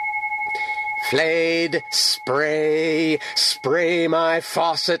 Flayed, spray, spray my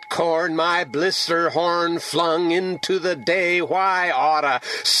faucet corn, my blister horn flung into the day. Why oughta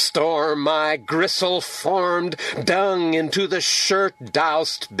storm my gristle-formed dung into the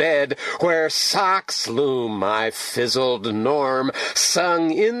shirt-doused bed, where socks loom my fizzled norm,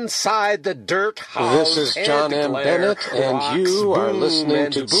 sung inside the dirt house. This is John M. Bennett, and you are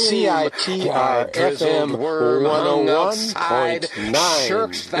listening to CITR FM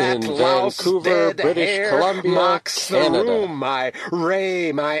 101.9 in Vancouver, British Columbia, Canada. Room, my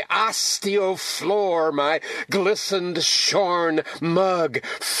ray, my osteo floor, my glistened shorn mug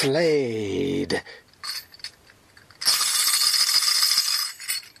flayed.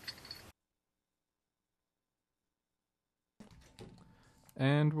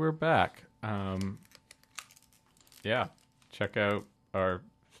 And we're back. Yeah, check out our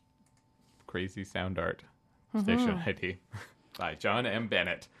crazy sound art station ID by John M.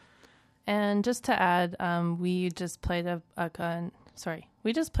 Bennett. And just to add, we just played an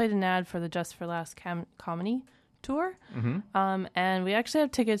ad for the Just for Laughs comedy tour, and we actually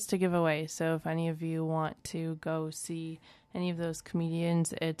have tickets to give away. So if any of you want to go see any of those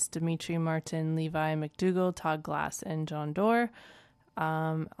comedians, it's Dimitri Martin, Levi McDougall, Todd Glass, and John Doerr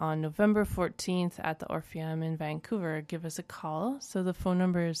on November 14th at the Orpheum in Vancouver. Give us a call. So the phone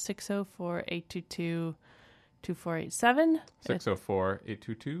number is 604-822-2487.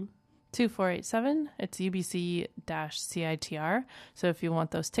 604-822 2487. It's UBC-CITR. So if you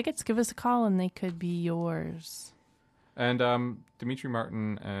want those tickets, give us a call and they could be yours. And Dimitri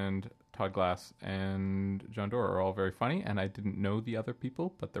Martin and Todd Glass and John Doerr are all very funny, and I didn't know the other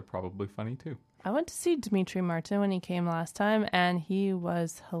people, but they're probably funny too. I went to see Dimitri Martin when he came last time, and he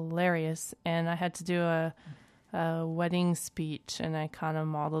was hilarious. And I had to do a wedding speech, and I kind of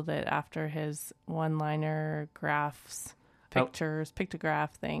modeled it after his one-liner graphs.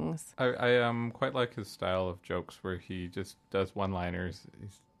 Pictograph things. I quite like his style of jokes where he just does one-liners.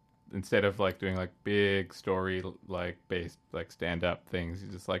 Instead of like doing like big story like based like stand-up things,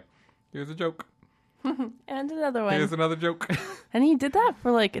 he's just like, here's a joke. And another one. Here's another joke. And he did that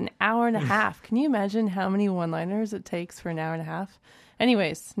for like an hour and a half. Can you imagine how many one-liners it takes for an hour and a half?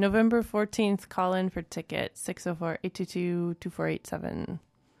 Anyways, November 14th, call in for tickets, 604-822-2487.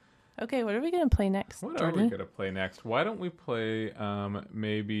 Okay, what are we going to play next, What Jordy? are we going to play next? Why don't we play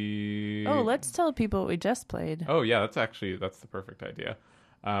maybe... Oh, let's tell people what we just played. Oh, yeah, that's the perfect idea.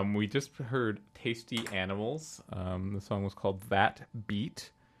 We just heard Tasty Animals. The song was called That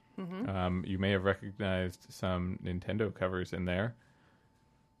Beat. Mm-hmm. You may have recognized some Nintendo covers in there.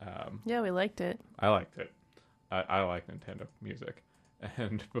 Yeah, we liked it. I liked it. I like Nintendo music.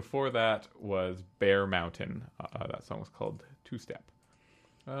 And before that was Bear Mountain. That song was called Two Step.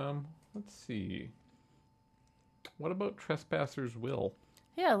 Let's see. What about Trespassers Will?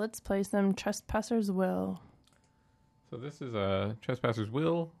 Yeah, let's play some Trespassers Will. So this is Trespassers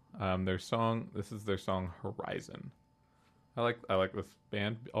Will. This is their song Horizon. I like this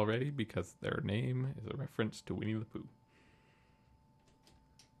band already because their name is a reference to Winnie the Pooh.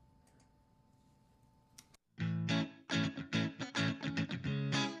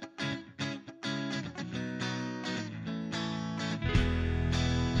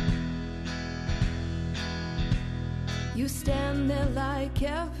 You stand there like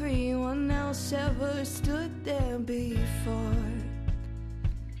everyone else ever stood there before.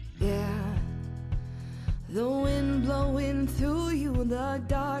 Yeah, the wind blowing through you, the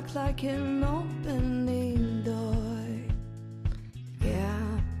dark like an opening door.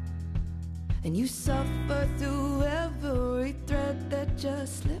 Yeah, and you suffer through every thread that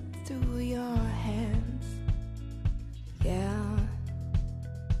just slipped through your hands. Yeah,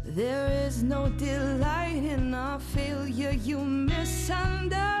 there is no delight in our failure. You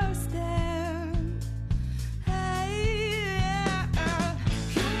misunderstand. Hey, yeah,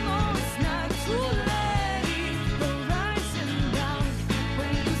 you know it's not too late. The rising down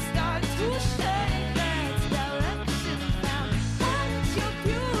when you start to shake. That's direction found. And you're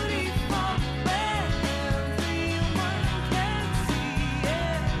beautiful when everyone can see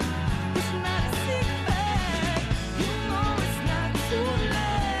it. It's not a secret. You know it's not too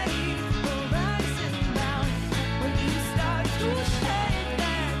late. The rising down when you start to shake.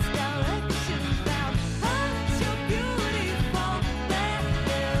 That's direction found. And you're beautiful when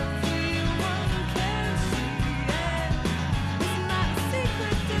everyone can see it. It's not a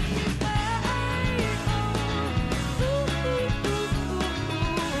secret to you.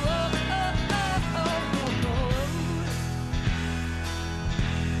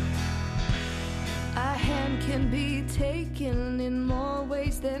 A hand can be taken in more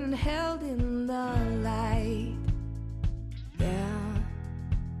ways than held in the light. Yeah.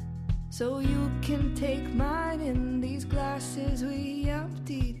 So you can take mine in these glasses we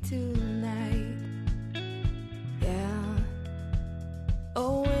empty tonight. Yeah.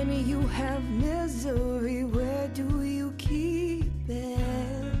 Oh, when you have misery, where do you keep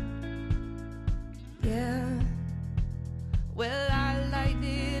it? Yeah. Well, I light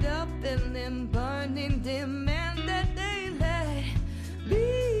it up and then burning demand that they let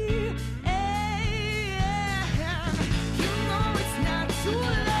be. Yeah. You know it's not too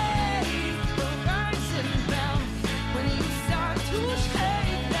late. The rising down when you start to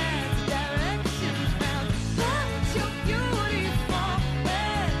shake. That's direction found. But you're beautiful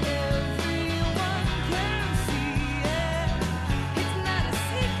when everyone can see it. It's not a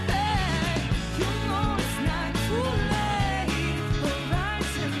secret. You know it's not too late. The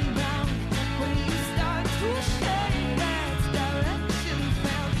rising down when you start to shake. That's direction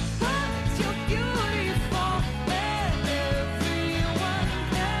found. But you're beautiful when everyone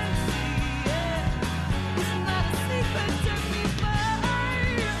can see it. It's not a secret to me,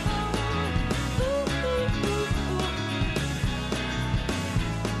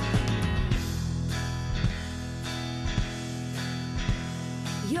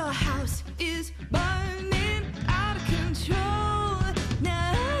 Your house is burning out of control.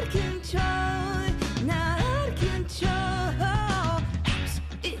 Now out of control. Now out of control. House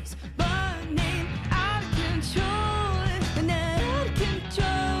is burning out of control. Now out of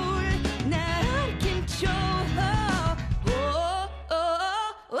control. Now out of control. Oh, oh,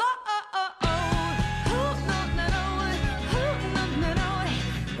 oh, oh, oh, oh, oh. Oh, no, no, no. Oh, no, no, no.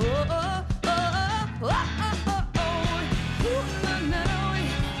 Oh, oh, oh, oh, oh, oh, oh. Oh, no, no, no.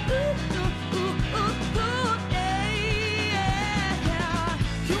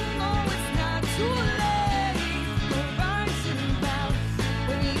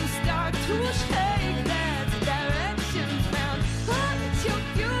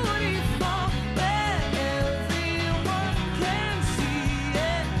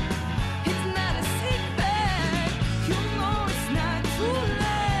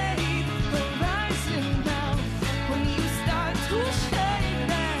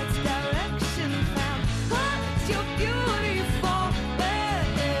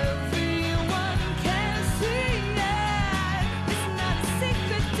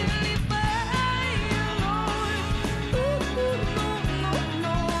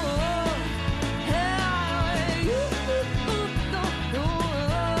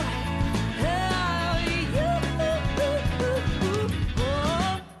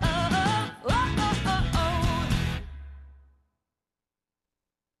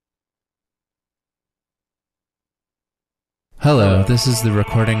 Hello, this is the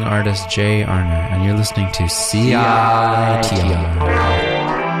recording artist Jay Arner, and you're listening to CITR.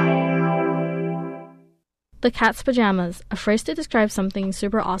 The Cat's Pajamas, a phrase to describe something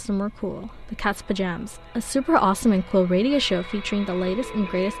super awesome or cool. The Cat's Pajamas, a super awesome and cool radio show featuring the latest and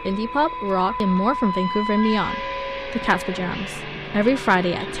greatest indie pop, rock, and more from Vancouver and beyond. The Cat's Pajamas, every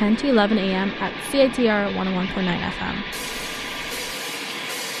Friday at 10 to 11 a.m. at CITR 101.9 FM.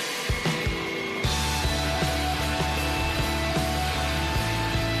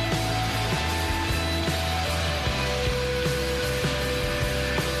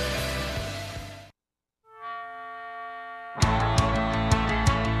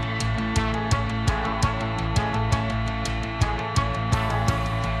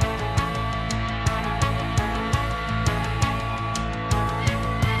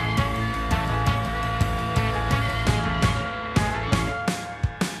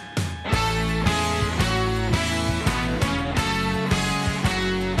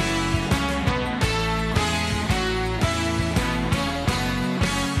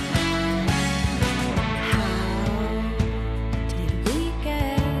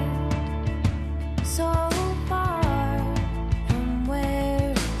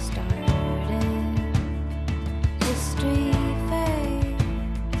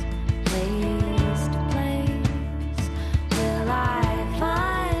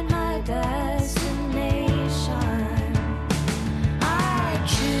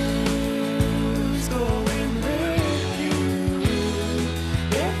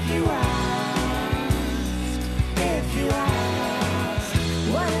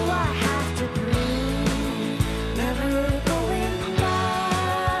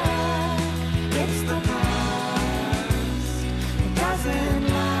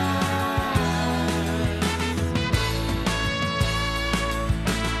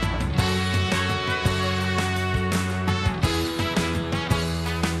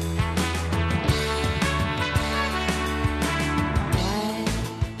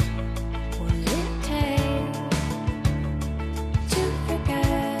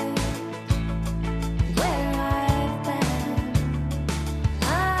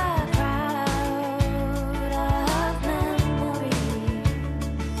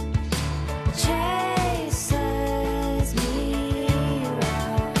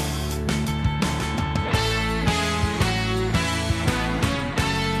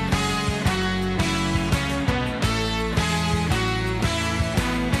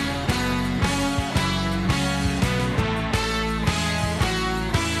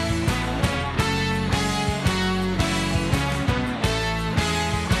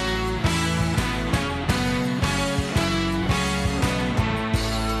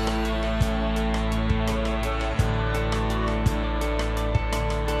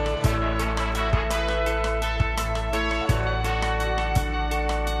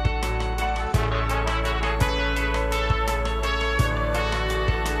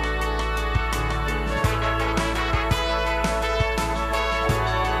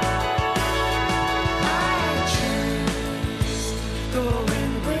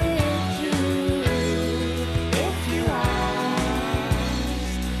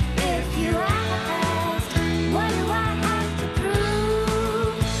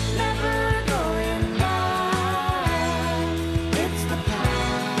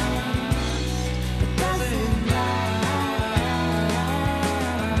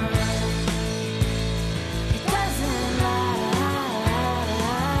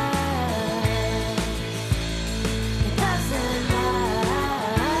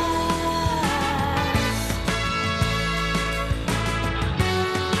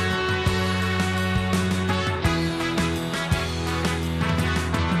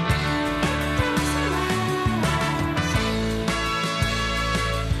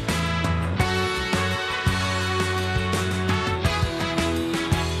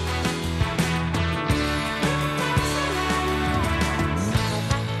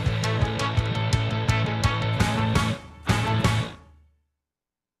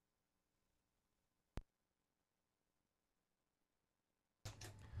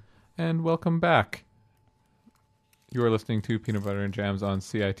 And welcome back. You are listening to Peanut Butter and Jams on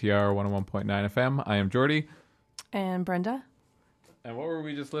CITR 101.9 FM. I am Jordy. And Brenda. And what were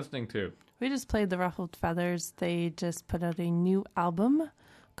we just listening to? We just played the Ruffled Feathers. They just put out a new album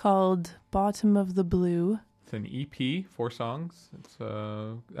called Bottom of the Blue. It's an EP, 4 songs. It's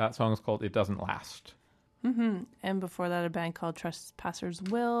that song is called It Doesn't Last. And before that, a band called Trespassers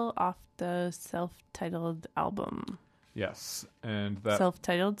Will off the self-titled album. Yes, and that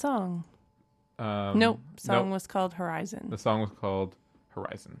Self-titled song. Song was called Horizon. The song was called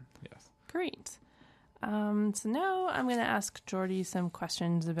Horizon, yes. Great. So now I'm going to ask Jordy some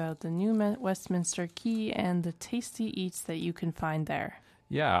questions about the new Westminster Quay and the tasty eats that you can find there.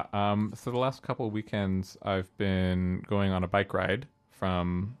 Yeah, so the last couple of weekends I've been going on a bike ride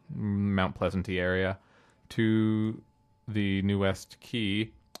from Mount Pleasanty area to the New West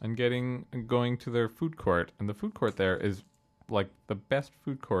Quay and going to their food court. And the food court there is like the best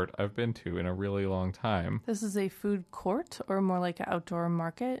food court I've been to in a really long time. This is a food court or more like an outdoor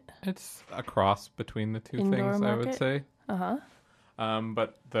market? It's a cross between the two Indoor things, market? I would say. Uh-huh.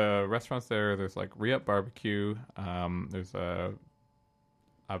 But the restaurants there's like Re-Up Barbecue. There's a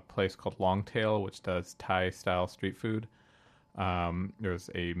place called Longtail, which does Thai-style street food.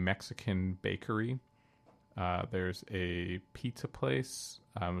 There's a Mexican bakery. There's a pizza place,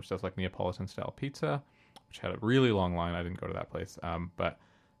 which does like Neapolitan-style pizza, which had a really long line. I didn't go to that place, but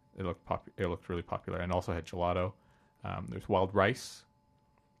it looked really popular, and also had gelato. There's Wild Rice,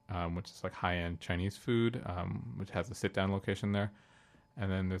 which is like high-end Chinese food, which has a sit-down location there.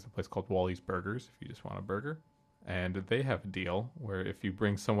 And then there's a place called Wally's Burgers, if you just want a burger. And they have a deal where if you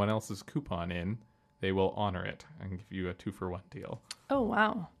bring someone else's coupon in, they will honor it and give you a 2-for-1 deal. Oh,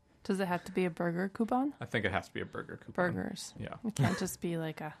 wow. Does it have to be a burger coupon? I think it has to be a burger coupon. Burgers. Yeah. It can't just be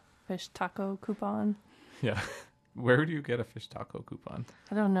like a fish taco coupon. Yeah. Where do you get a fish taco coupon?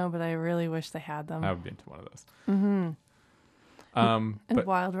 I don't know, but I really wish they had them. I've been to one of those. And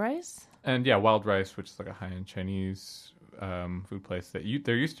Wild Rice? And yeah, Wild Rice, which is like a high-end Chinese food place.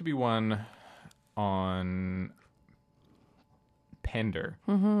 There used to be one on Pender,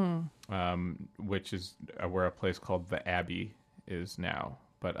 which is where a place called The Abbey is now.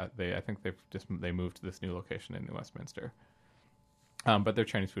 But I think they moved to this new location in New Westminster. But their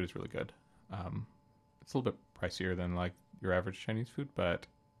Chinese food is really good. It's a little bit pricier than like your average Chinese food, but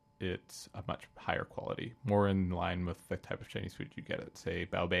it's a much higher quality, more in line with the type of Chinese food you get at, say,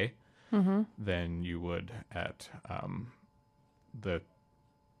 Bao Bei, than you would at the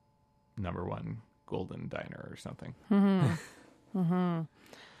number 1 Golden Diner or something.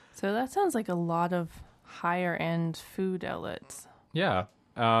 So that sounds like a lot of higher end food outlets. Yeah.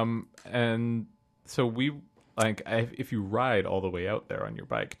 And so we like if you ride all the way out there on your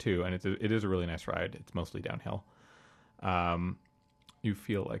bike too, and it is a really nice ride. It's mostly downhill. You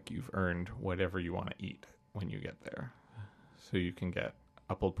feel like you've earned whatever you want to eat when you get there. So you can get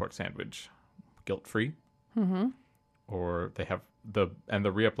a pulled pork sandwich guilt free. Or they have the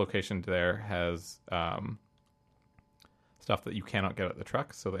Re-Up location there has stuff that you cannot get at the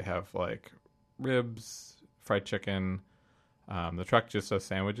truck. So they have like ribs, fried chicken. The truck just does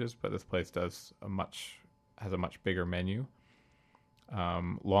sandwiches, but this place has a much bigger menu.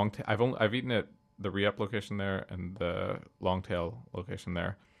 I've eaten at the Re-Up location there and the Longtail location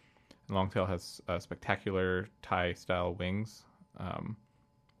there. And Longtail has spectacular Thai style wings,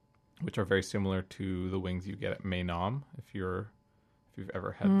 which are very similar to the wings you get at Mae Nam if you've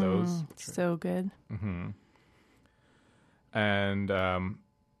ever had those. So good. And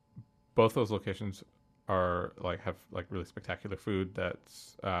both those locations have really spectacular food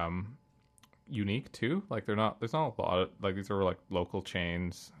that's unique too. Like there's not a lot of like these are like local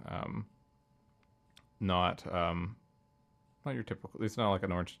chains, not your typical. It's not like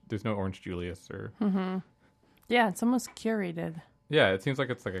an orange. There's no Orange Julius or. Yeah, it's almost curated. Yeah, it seems like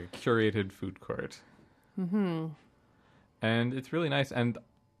it's like a curated food court. And it's really nice. And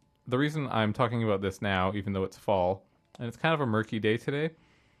the reason I'm talking about this now, even though it's fall, and it's kind of a murky day today,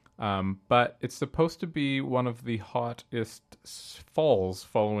 but it's supposed to be one of the hottest falls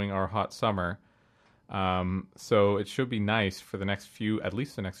following our hot summer. So it should be nice for at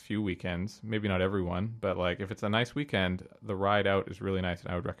least the next few weekends. Maybe not everyone, but like if it's a nice weekend, the ride out is really nice,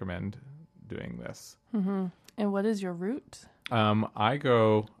 and I would recommend doing this. And what is your route? I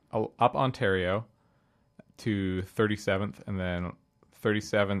go up Ontario to 37th, and then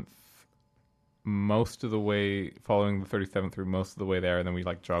 37th most of the way, following the 37th through most of the way there, and then we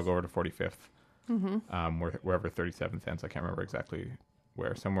like jog over to 45th, wherever 37th ends. I can't remember exactly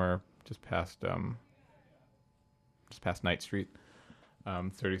where. Somewhere just past Knight Street.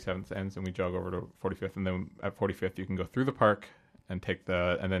 37th ends, and we jog over to 45th, and then at 45th you can go through the park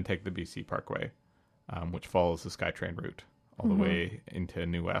and then take the BC Parkway, which follows the SkyTrain route all the Mhm. way into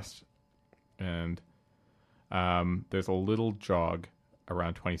New West. And there's a little jog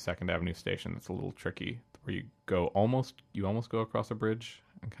around 22nd Avenue Station that's a little tricky, where you almost go across a bridge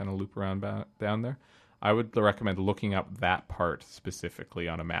and kind of loop around down there. I would recommend looking up that part specifically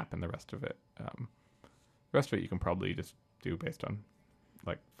on a map, and the rest of it you can probably just do based on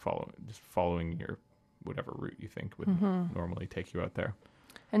like following your whatever route you think would Mhm. normally take you out there.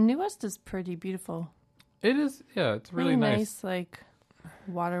 And New West is pretty beautiful. It is, yeah, it's really nice. Like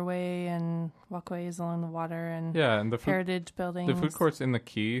waterway and walkways along the water and Yeah, and the heritage buildings. The food court's in the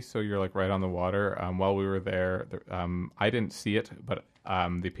quay, so you're like right on the water. While we were there, I didn't see it, but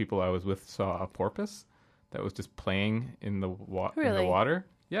the people I was with saw a porpoise that was just playing in the in Really? the water.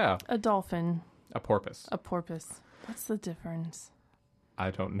 Yeah, A dolphin. a porpoise. A porpoise. What's the difference?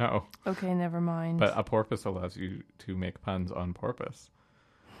 I don't know. Okay, never mind. But a porpoise allows you to make puns on porpoise.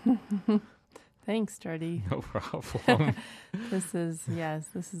 Thanks, Jordy. No problem. This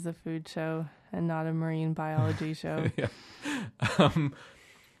is a food show and not a marine biology show. Yeah.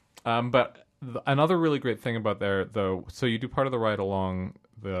 But another really great thing about there, though, so you do part of the ride along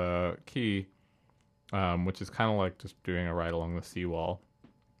the quay, which is kind of like just doing a ride along the seawall.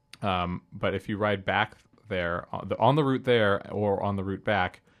 But if you ride back there, on the route there or on the route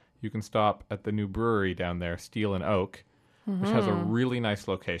back, you can stop at the new brewery down there, Steel and Oak, which has a really nice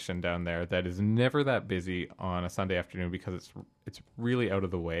location down there that is never that busy on a Sunday afternoon because it's really out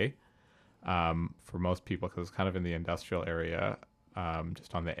of the way for most people because it's kind of in the industrial area,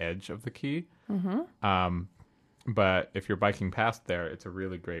 just on the edge of the quay. Mm-hmm. But if you're biking past there, it's a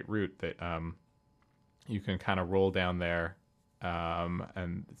really great route that you can kind of roll down there,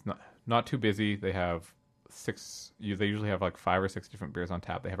 and it's not too busy. They have they usually have like 5 or 6 different beers on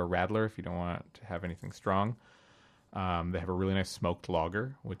tap. They have a Radler if you don't want to have anything strong. They have a really nice smoked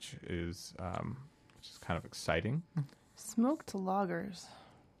lager, which is kind of exciting. Smoked lagers.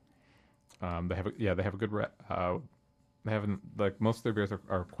 They have a good. They haven't, like, most of their beers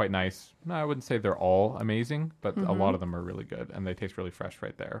are quite nice. No, I wouldn't say they're all amazing, but a lot of them are really good, and they taste really fresh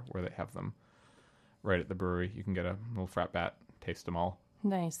right there where they have them right at the brewery. You can get a little frat bat, taste them all.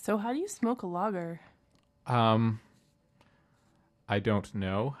 Nice. So how do you smoke a lager? I don't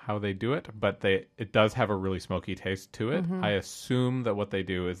know how they do it, but it does have a really smoky taste to it. Mhm. I assume that what they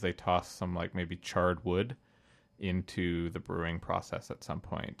do is they toss some like maybe charred wood into the brewing process at some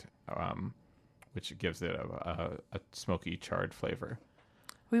point, which gives it a smoky charred flavor.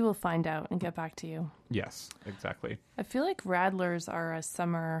 We will find out and get back to you. Yes, exactly. I feel like Radlers are a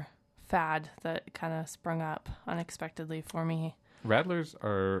summer fad that kind of sprung up unexpectedly for me. Radlers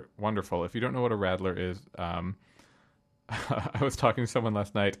are wonderful. If you don't know what a Radler is, I was talking to someone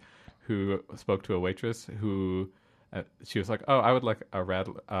last night who spoke to a waitress who she was like, "Oh, I would like a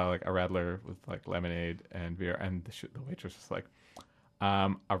Radler with like lemonade and beer," and the waitress was like,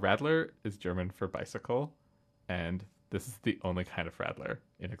 "A Radler is German for bicycle, and this is the only kind of Radler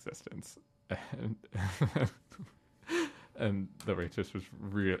in existence." And the waitress was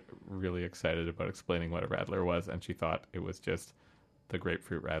really excited about explaining what a Radler was, and she thought it was just the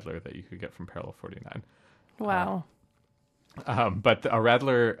grapefruit Radler that you could get from Parallel 49. Wow. But a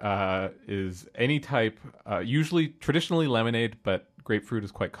Radler is any type, usually traditionally lemonade, but grapefruit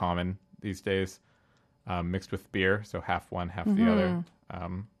is quite common these days, mixed with beer, so half one, half the other,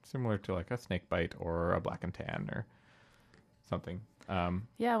 similar to like a snake bite or a black and tan or something.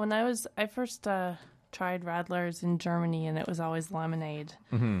 Yeah, when I first tried Radlers in Germany, and it was always lemonade.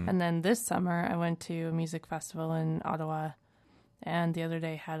 Mhm. And then this summer, I went to a music festival in Ottawa, and the other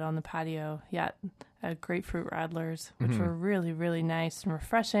day had on the patio, grapefruit Radlers, which were really, really nice and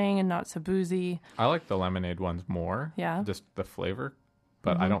refreshing and not so boozy. I like the lemonade ones more. Yeah. Just the flavor,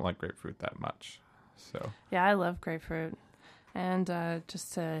 but I don't like grapefruit that much. So Yeah, I love grapefruit. And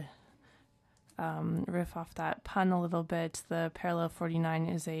just to riff off that pun a little bit, the Parallel 49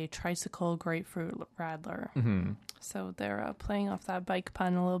 is a tricycle grapefruit Radler. Mhm. So they're playing off that bike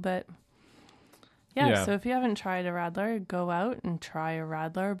pun a little bit. Yeah, so if you haven't tried a Radler, go out and try a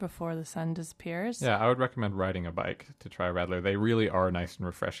Radler before the sun disappears. yeah, I would recommend riding a bike to try a Radler. They really are nice and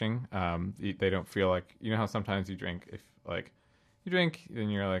refreshing. They don't feel like, you know how sometimes you drink,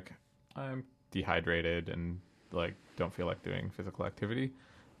 and you're like, I'm dehydrated and like don't feel like doing physical activity.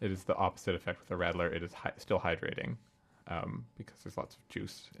 It is the opposite effect with a Radler. It is still hydrating because there's lots of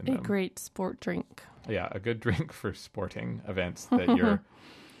juice in them. A great sport drink. Yeah, a good drink for sporting events that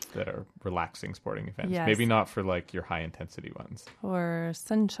are relaxing sporting events. Yes. Maybe not for like your high intensity ones. Or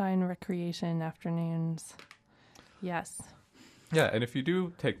sunshine recreation afternoons. Yes. Yeah, and if you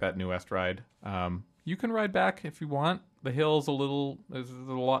do take that New West ride, You can ride back if you want. The hill's a little. There's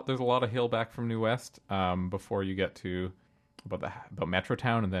a lot of hill back from New West before you get to about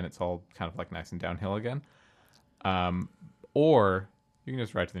Metrotown, and then it's all kind of like nice and downhill again. Or you can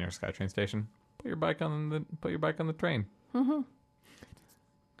just ride to the nearest SkyTrain station. Put your bike on the train. Mm-hmm.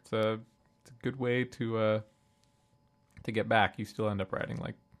 It's a good way to get back. You still end up riding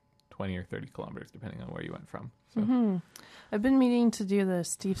like 20 or 30 kilometers depending on where you went from. So. I've been meaning to do the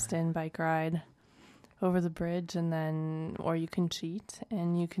Steveston bike ride over the bridge, and then, or you can cheat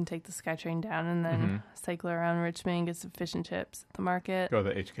and you can take the SkyTrain down and then cycle around Richmond and get some fish and chips at the market. Go to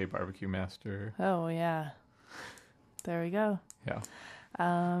the HK Barbecue Master. Oh yeah, there we go. Yeah.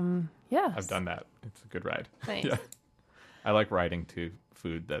 Yeah. I've done that. It's a good ride. Thanks. Yeah. I like riding to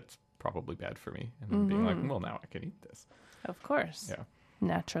food that's probably bad for me, and then being like, well, now I can eat this. Of course. Yeah.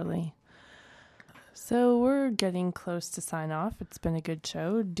 Naturally. So we're getting close to sign off. It's been a good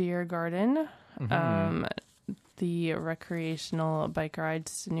show. Deer Garden, the recreational bike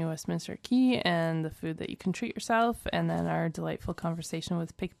rides to New Westminster Quay, and the food that you can treat yourself, and then our delightful conversation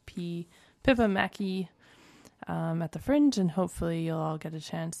with Pippa Mackey at the Fringe, and hopefully you'll all get a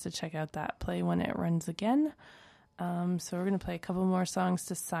chance to check out that play when it runs again. So we're going to play a couple more songs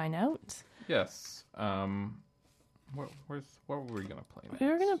to sign out. Yes. What were we going to play next? We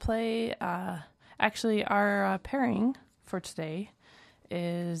were going to play... Actually, our pairing for today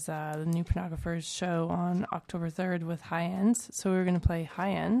is the New Pornographers show on October 3rd with High Ends. So we're going to play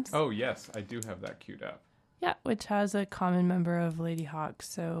High Ends. Oh, yes. I do have that queued up. Yeah, which has a common member of Lady Hawk.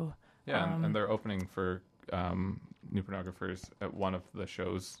 So yeah, and they're opening for New Pornographers at one of the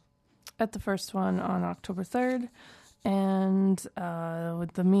shows. At the first one on October 3rd. And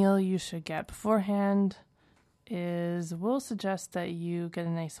with the meal you should get beforehand is we'll suggest that you get a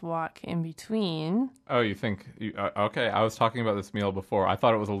nice walk in between. Oh, you think... okay, I was talking about this meal before. I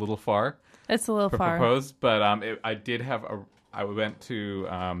thought it was a little far. It's a little far. Proposed, but I did have I went to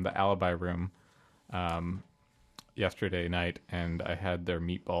the Alibi Room yesterday night, and I had their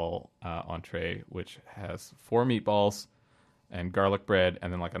meatball entree, which has 4 meatballs and garlic bread,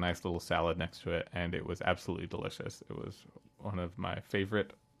 and then like a nice little salad next to it, and it was absolutely delicious. It was one of my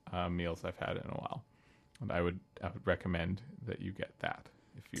favorite meals I've had in a while. And I would recommend that you get that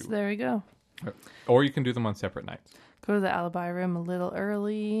if you. So there we go. Or you can do them on separate nights. Go to the Alibi Room a little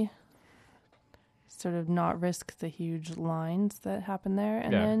early, sort of not risk the huge lines that happen there,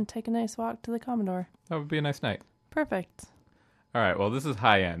 and then take a nice walk to the Commodore. That would be a nice night. Perfect. All right. Well, this is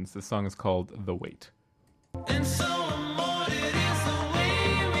High Ends. This song is called "The Wait." And so what it is the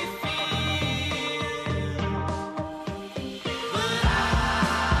way we feel. But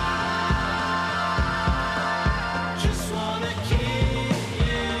I just wanna keep you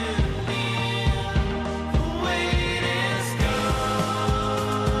near. The wait is gone.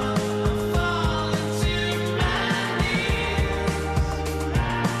 I fall into my knees.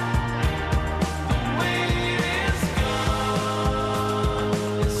 The wait is gone.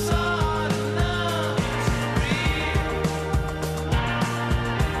 It's hard enough to breathe.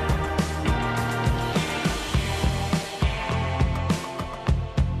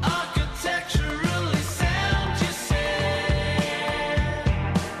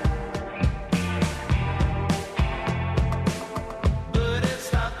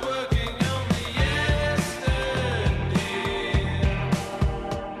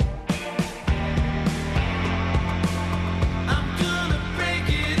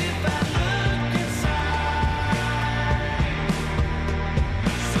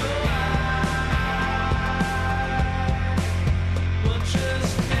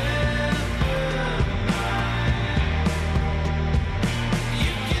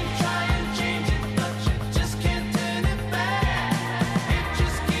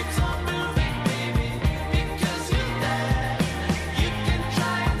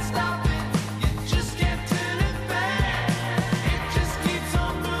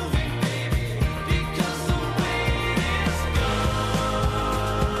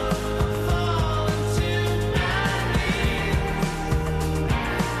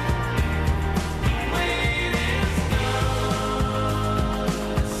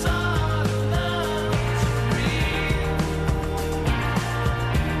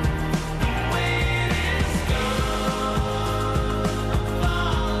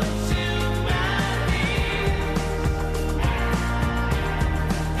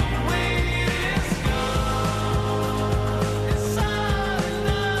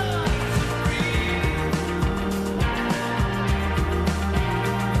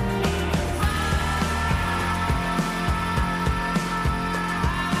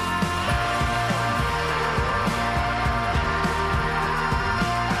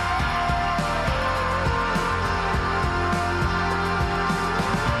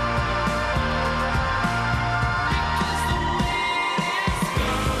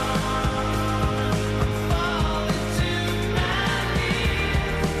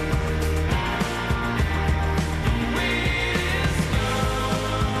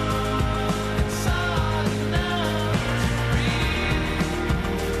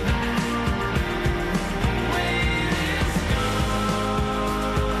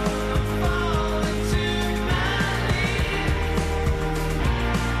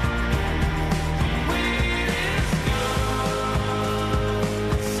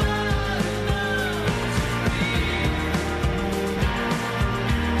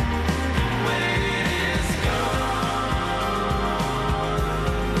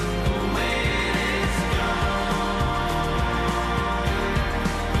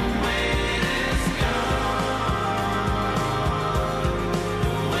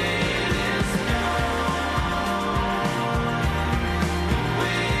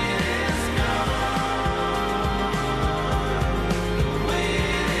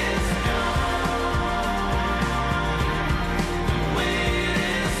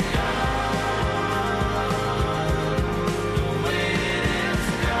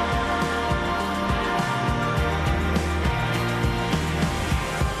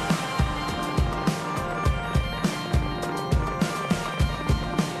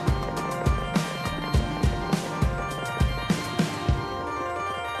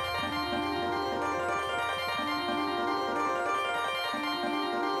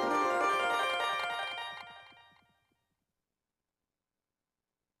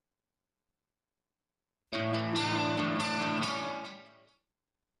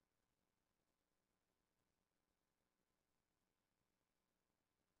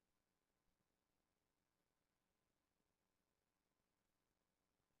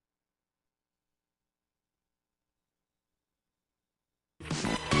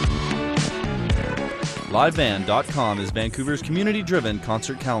 LiveVan.com is Vancouver's community-driven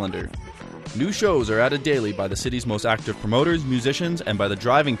concert calendar. New shows are added daily by the city's most active promoters, musicians, and by the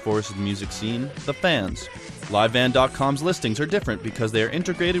driving force of the music scene, the fans. LiveVan.com's listings are different because they are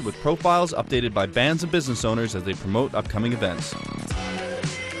integrated with profiles updated by bands and business owners as they promote upcoming events.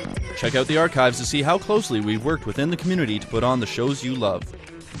 Check out the archives to see how closely we've worked within the community to put on the shows you love.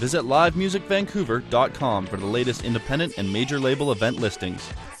 Visit livemusicvancouver.com for the latest independent and major label event listings.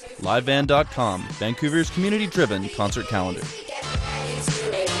 LiveVan.com, Vancouver's community-driven concert calendar.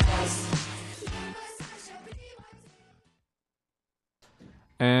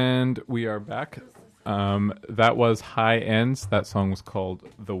 And we are back. That was High Ends. That song was called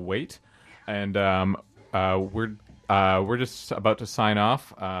The Wait. And we're just about to sign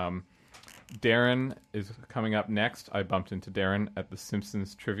off. Darren is coming up next. I bumped into Darren at the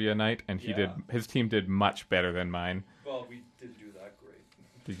Simpsons trivia night, and his team did much better than mine. Well, we didn't do that great.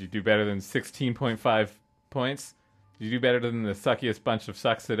 Did you do better than 16.5 points? Did you do better than the suckiest bunch of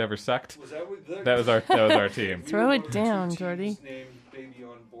sucks that ever sucked? That was our team. Throw it down, Jordy. Named baby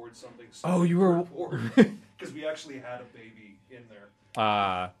on board something. Oh, you were because we actually had a baby in there.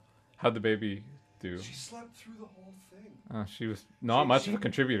 How'd the baby do? She slept through the whole thing. She was not much of a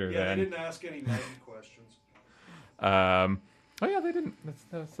contributor then. They didn't ask any Maggie questions. Oh yeah, they didn't.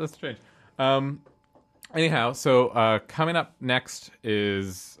 That's strange. Anyhow, so coming up next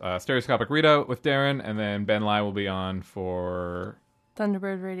is Stereoscopic Readout with Darren, and then Ben Lai will be on for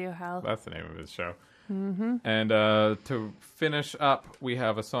Thunderbird Radio Hal. That's the name of his show. Mm-hmm. And to finish up, we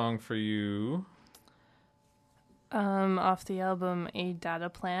have a song for you. Off the album A Data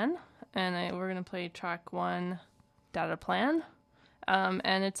Plan, and we're going to play track 1, Data Plan.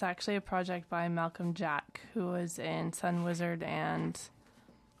 And it's actually a project by Malcolm Jack, who was in Sun Wizard and...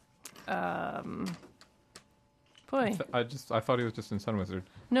 Boy. I thought he was just in Sun Wizard.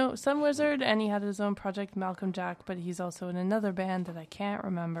 No, Sun Wizard, and he had his own project, Malcolm Jack, but he's also in another band that I can't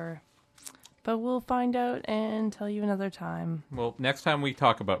remember. But we'll find out and tell you another time. Well, next time we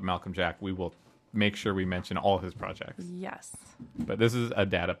talk about Malcolm Jack, we will make sure we mention all his projects. Yes. But this is A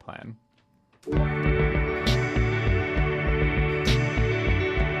Data Plan. I don't mind you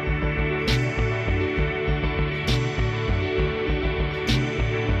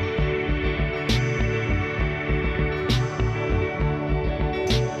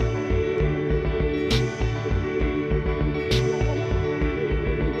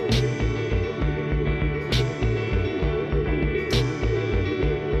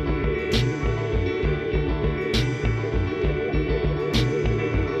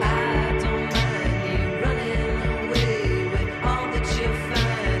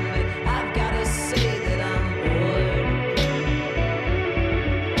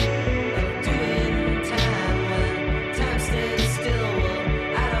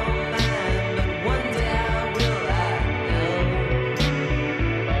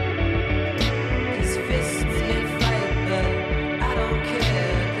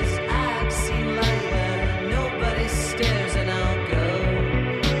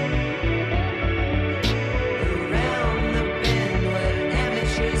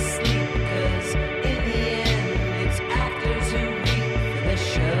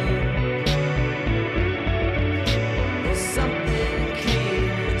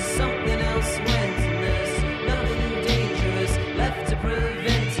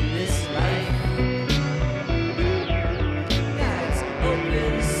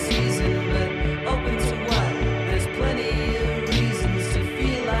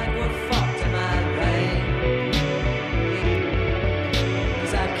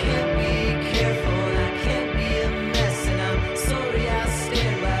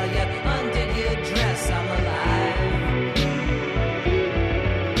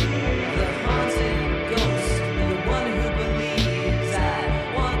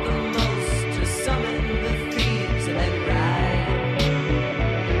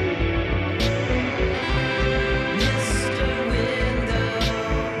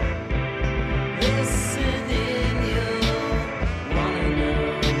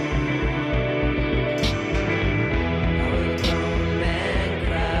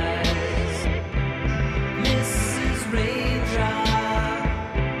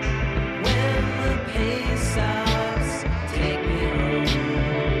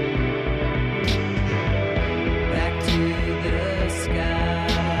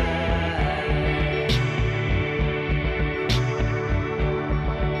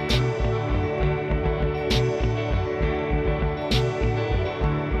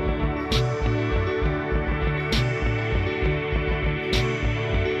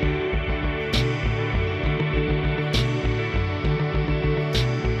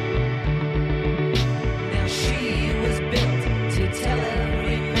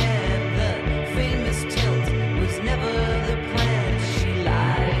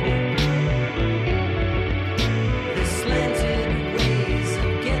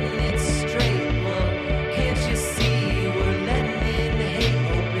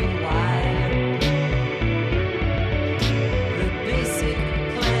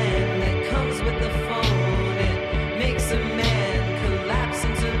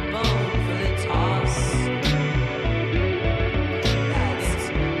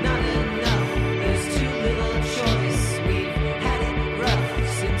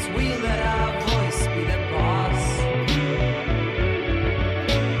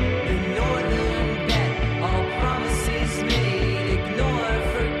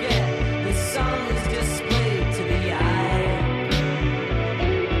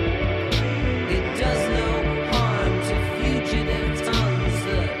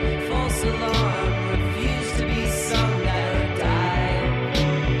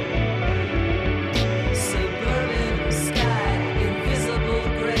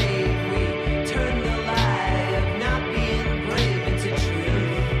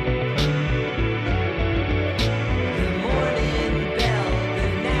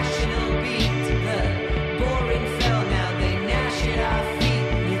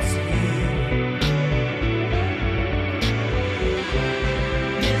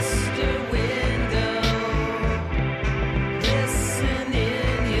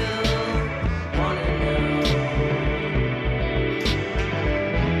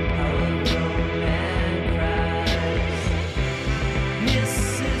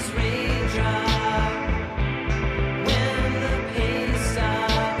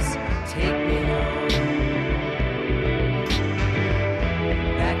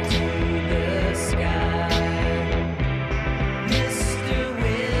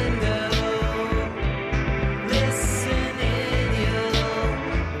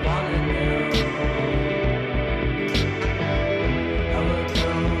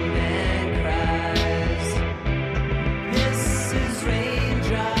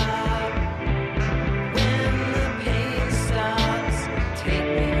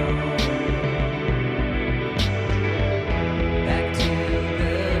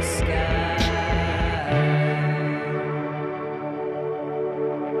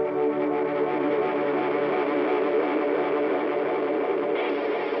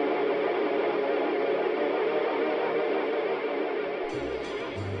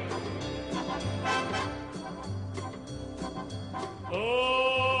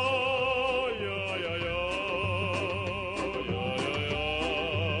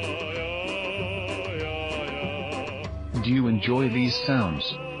Do you enjoy these sounds?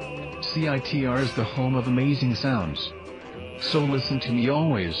 CITR is the home of amazing sounds. So listen to me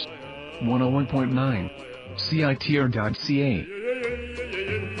always. 101.9 CITR.ca